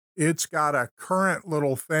sermon, it's got a current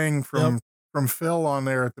little thing from Phil on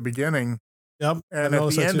there at the beginning. Yep. And at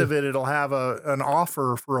the end of it, it'll have an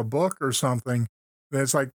offer for a book or something. And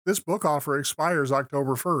it's like, this book offer expires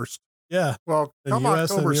October 1st. Yeah. Well, come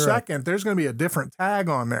October 2nd, there's going to be a different tag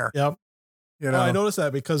on there. Yep. You know, I noticed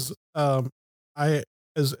that because I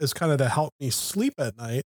is kind of to help me sleep at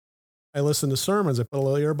night. I listen to sermons. I put a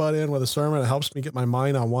little earbud in with a sermon. It helps me get my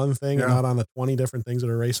mind on one thing and not on the 20 different things that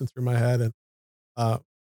are racing through my head. And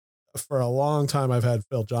for a long time, I've had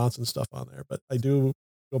Phil Johnson stuff on there, but I do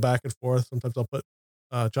go back and forth. Sometimes I'll put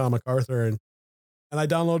John MacArthur, and I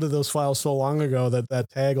downloaded those files so long ago that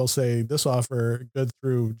tag will say this offer good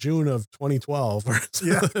through June of 2012. Or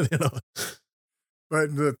you know.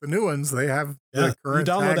 But the new ones, they have the current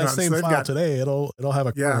you download tag that on. same file today, it'll have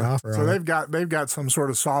a current offer. So they've got some sort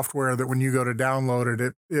of software that when you go to download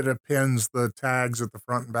it, it appends the tags at the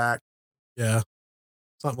front and back. Yeah,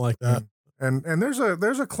 something like that. And there's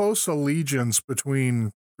a close allegiance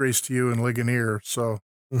between Grace to You and Ligonier. So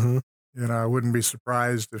I wouldn't be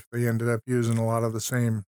surprised if they ended up using a lot of the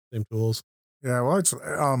same tools. Yeah, well, it's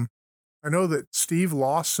I know that Steve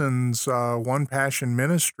Lawson's One Passion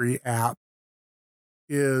Ministry app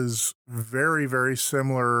is very, very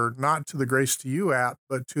similar, not to the Grace to You app,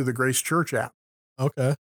 but to the Grace Church app.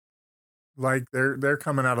 Okay. Like they're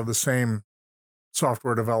coming out of the same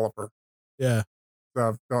software developer. Yeah.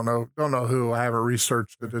 Don't know who. I haven't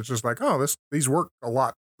researched it. It's just like, these work a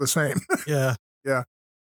lot the same. Yeah. Yeah.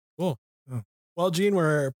 Cool. Well, Gene,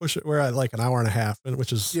 we're at like an hour and a half,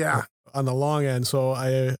 which is on the long end. So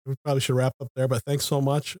we probably should wrap up there, but thanks so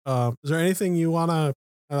much. Is there anything you want to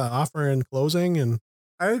offer in closing? And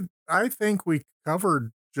I think we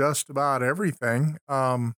covered just about everything.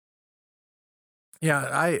 Thomas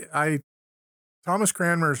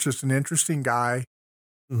Cranmer is just an interesting guy,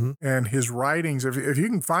 and his writings, if you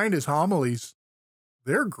can find his homilies,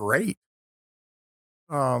 they're great.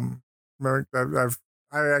 I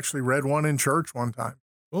actually read one in church one time.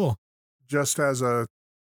 Cool. Just as an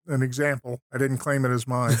example. I didn't claim it as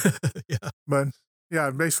mine. But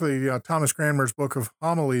basically, Thomas Cranmer's book of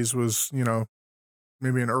homilies was,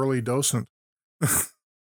 maybe an early docent.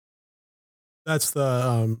 That's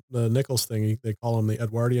the Nichols thing. They call them the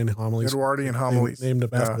Edwardian homilies. Edwardian homilies. They named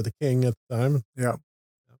it after the king at the time. Yeah.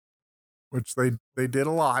 Which they did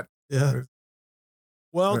a lot. Yeah.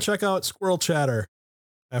 Well, check out Squirrel Chatter.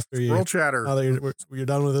 Squirrel Chatter. Now that you're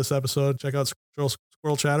done with this episode, check out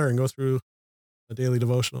Squirrel Chatter and go through a daily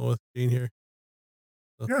devotional with Gene here.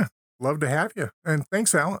 So. Yeah. Love to have you. And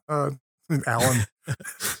thanks, Alan. Alan.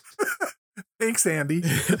 Thanks, Andy.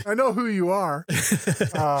 I know who you are.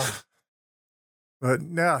 But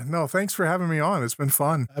thanks for having me on. It's been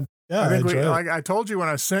fun. I think I told you when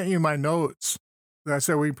I sent you my notes, I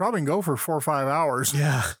said we probably can go for 4 or 5 hours.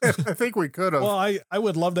 Yeah. I think we could have. Well, I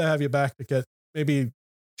would love to have you back to get maybe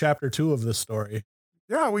chapter 2 of this story.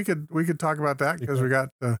 Yeah, we could talk about that because we got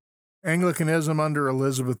Anglicanism under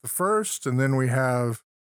Elizabeth I, and then we have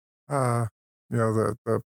the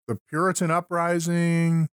Puritan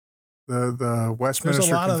uprising, the Westminster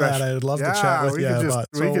There's a lot Confession. of that I'd love to chat with you about.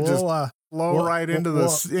 We could just flow right into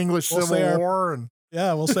the English Civil War. And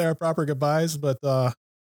we'll say our proper goodbyes, but I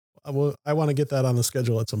want to get that on the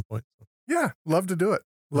schedule at some point. Yeah, love to do it.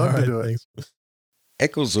 Love to do it. Thanks.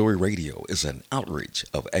 Echo Zoe Radio is an outreach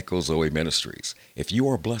of Echo Zoe Ministries. If you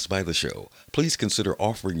are blessed by the show, please consider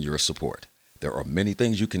offering your support. There are many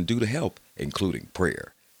things you can do to help, including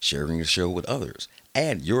prayer, sharing the show with others,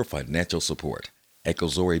 and your financial support. Echo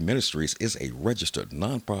Zoe Ministries is a registered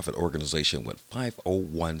nonprofit organization with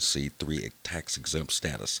 501c3 tax-exempt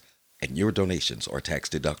status, and your donations are tax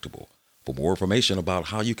deductible. For more information about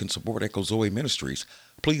how you can support Echo Zoe Ministries,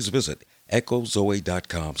 please visit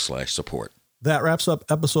echozoe.com/support. That wraps up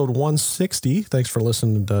episode 160. Thanks for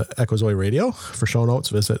listening to Echo Zoe Radio. For show notes,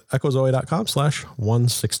 visit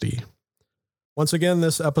echozoe.com/160. Once again,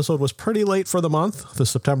 this episode was pretty late for the month. The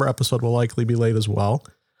September episode will likely be late as well.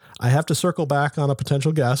 I have to circle back on a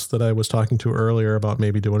potential guest that I was talking to earlier about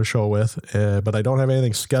maybe doing a show with, but I don't have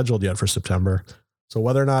anything scheduled yet for September. So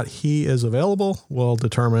whether or not he is available will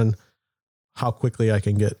determine how quickly I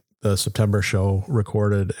can get the September show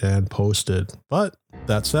recorded and posted. But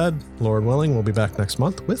that said, Lord willing, we'll be back next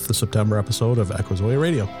month with the September episode of Echo Zoe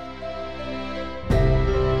Radio.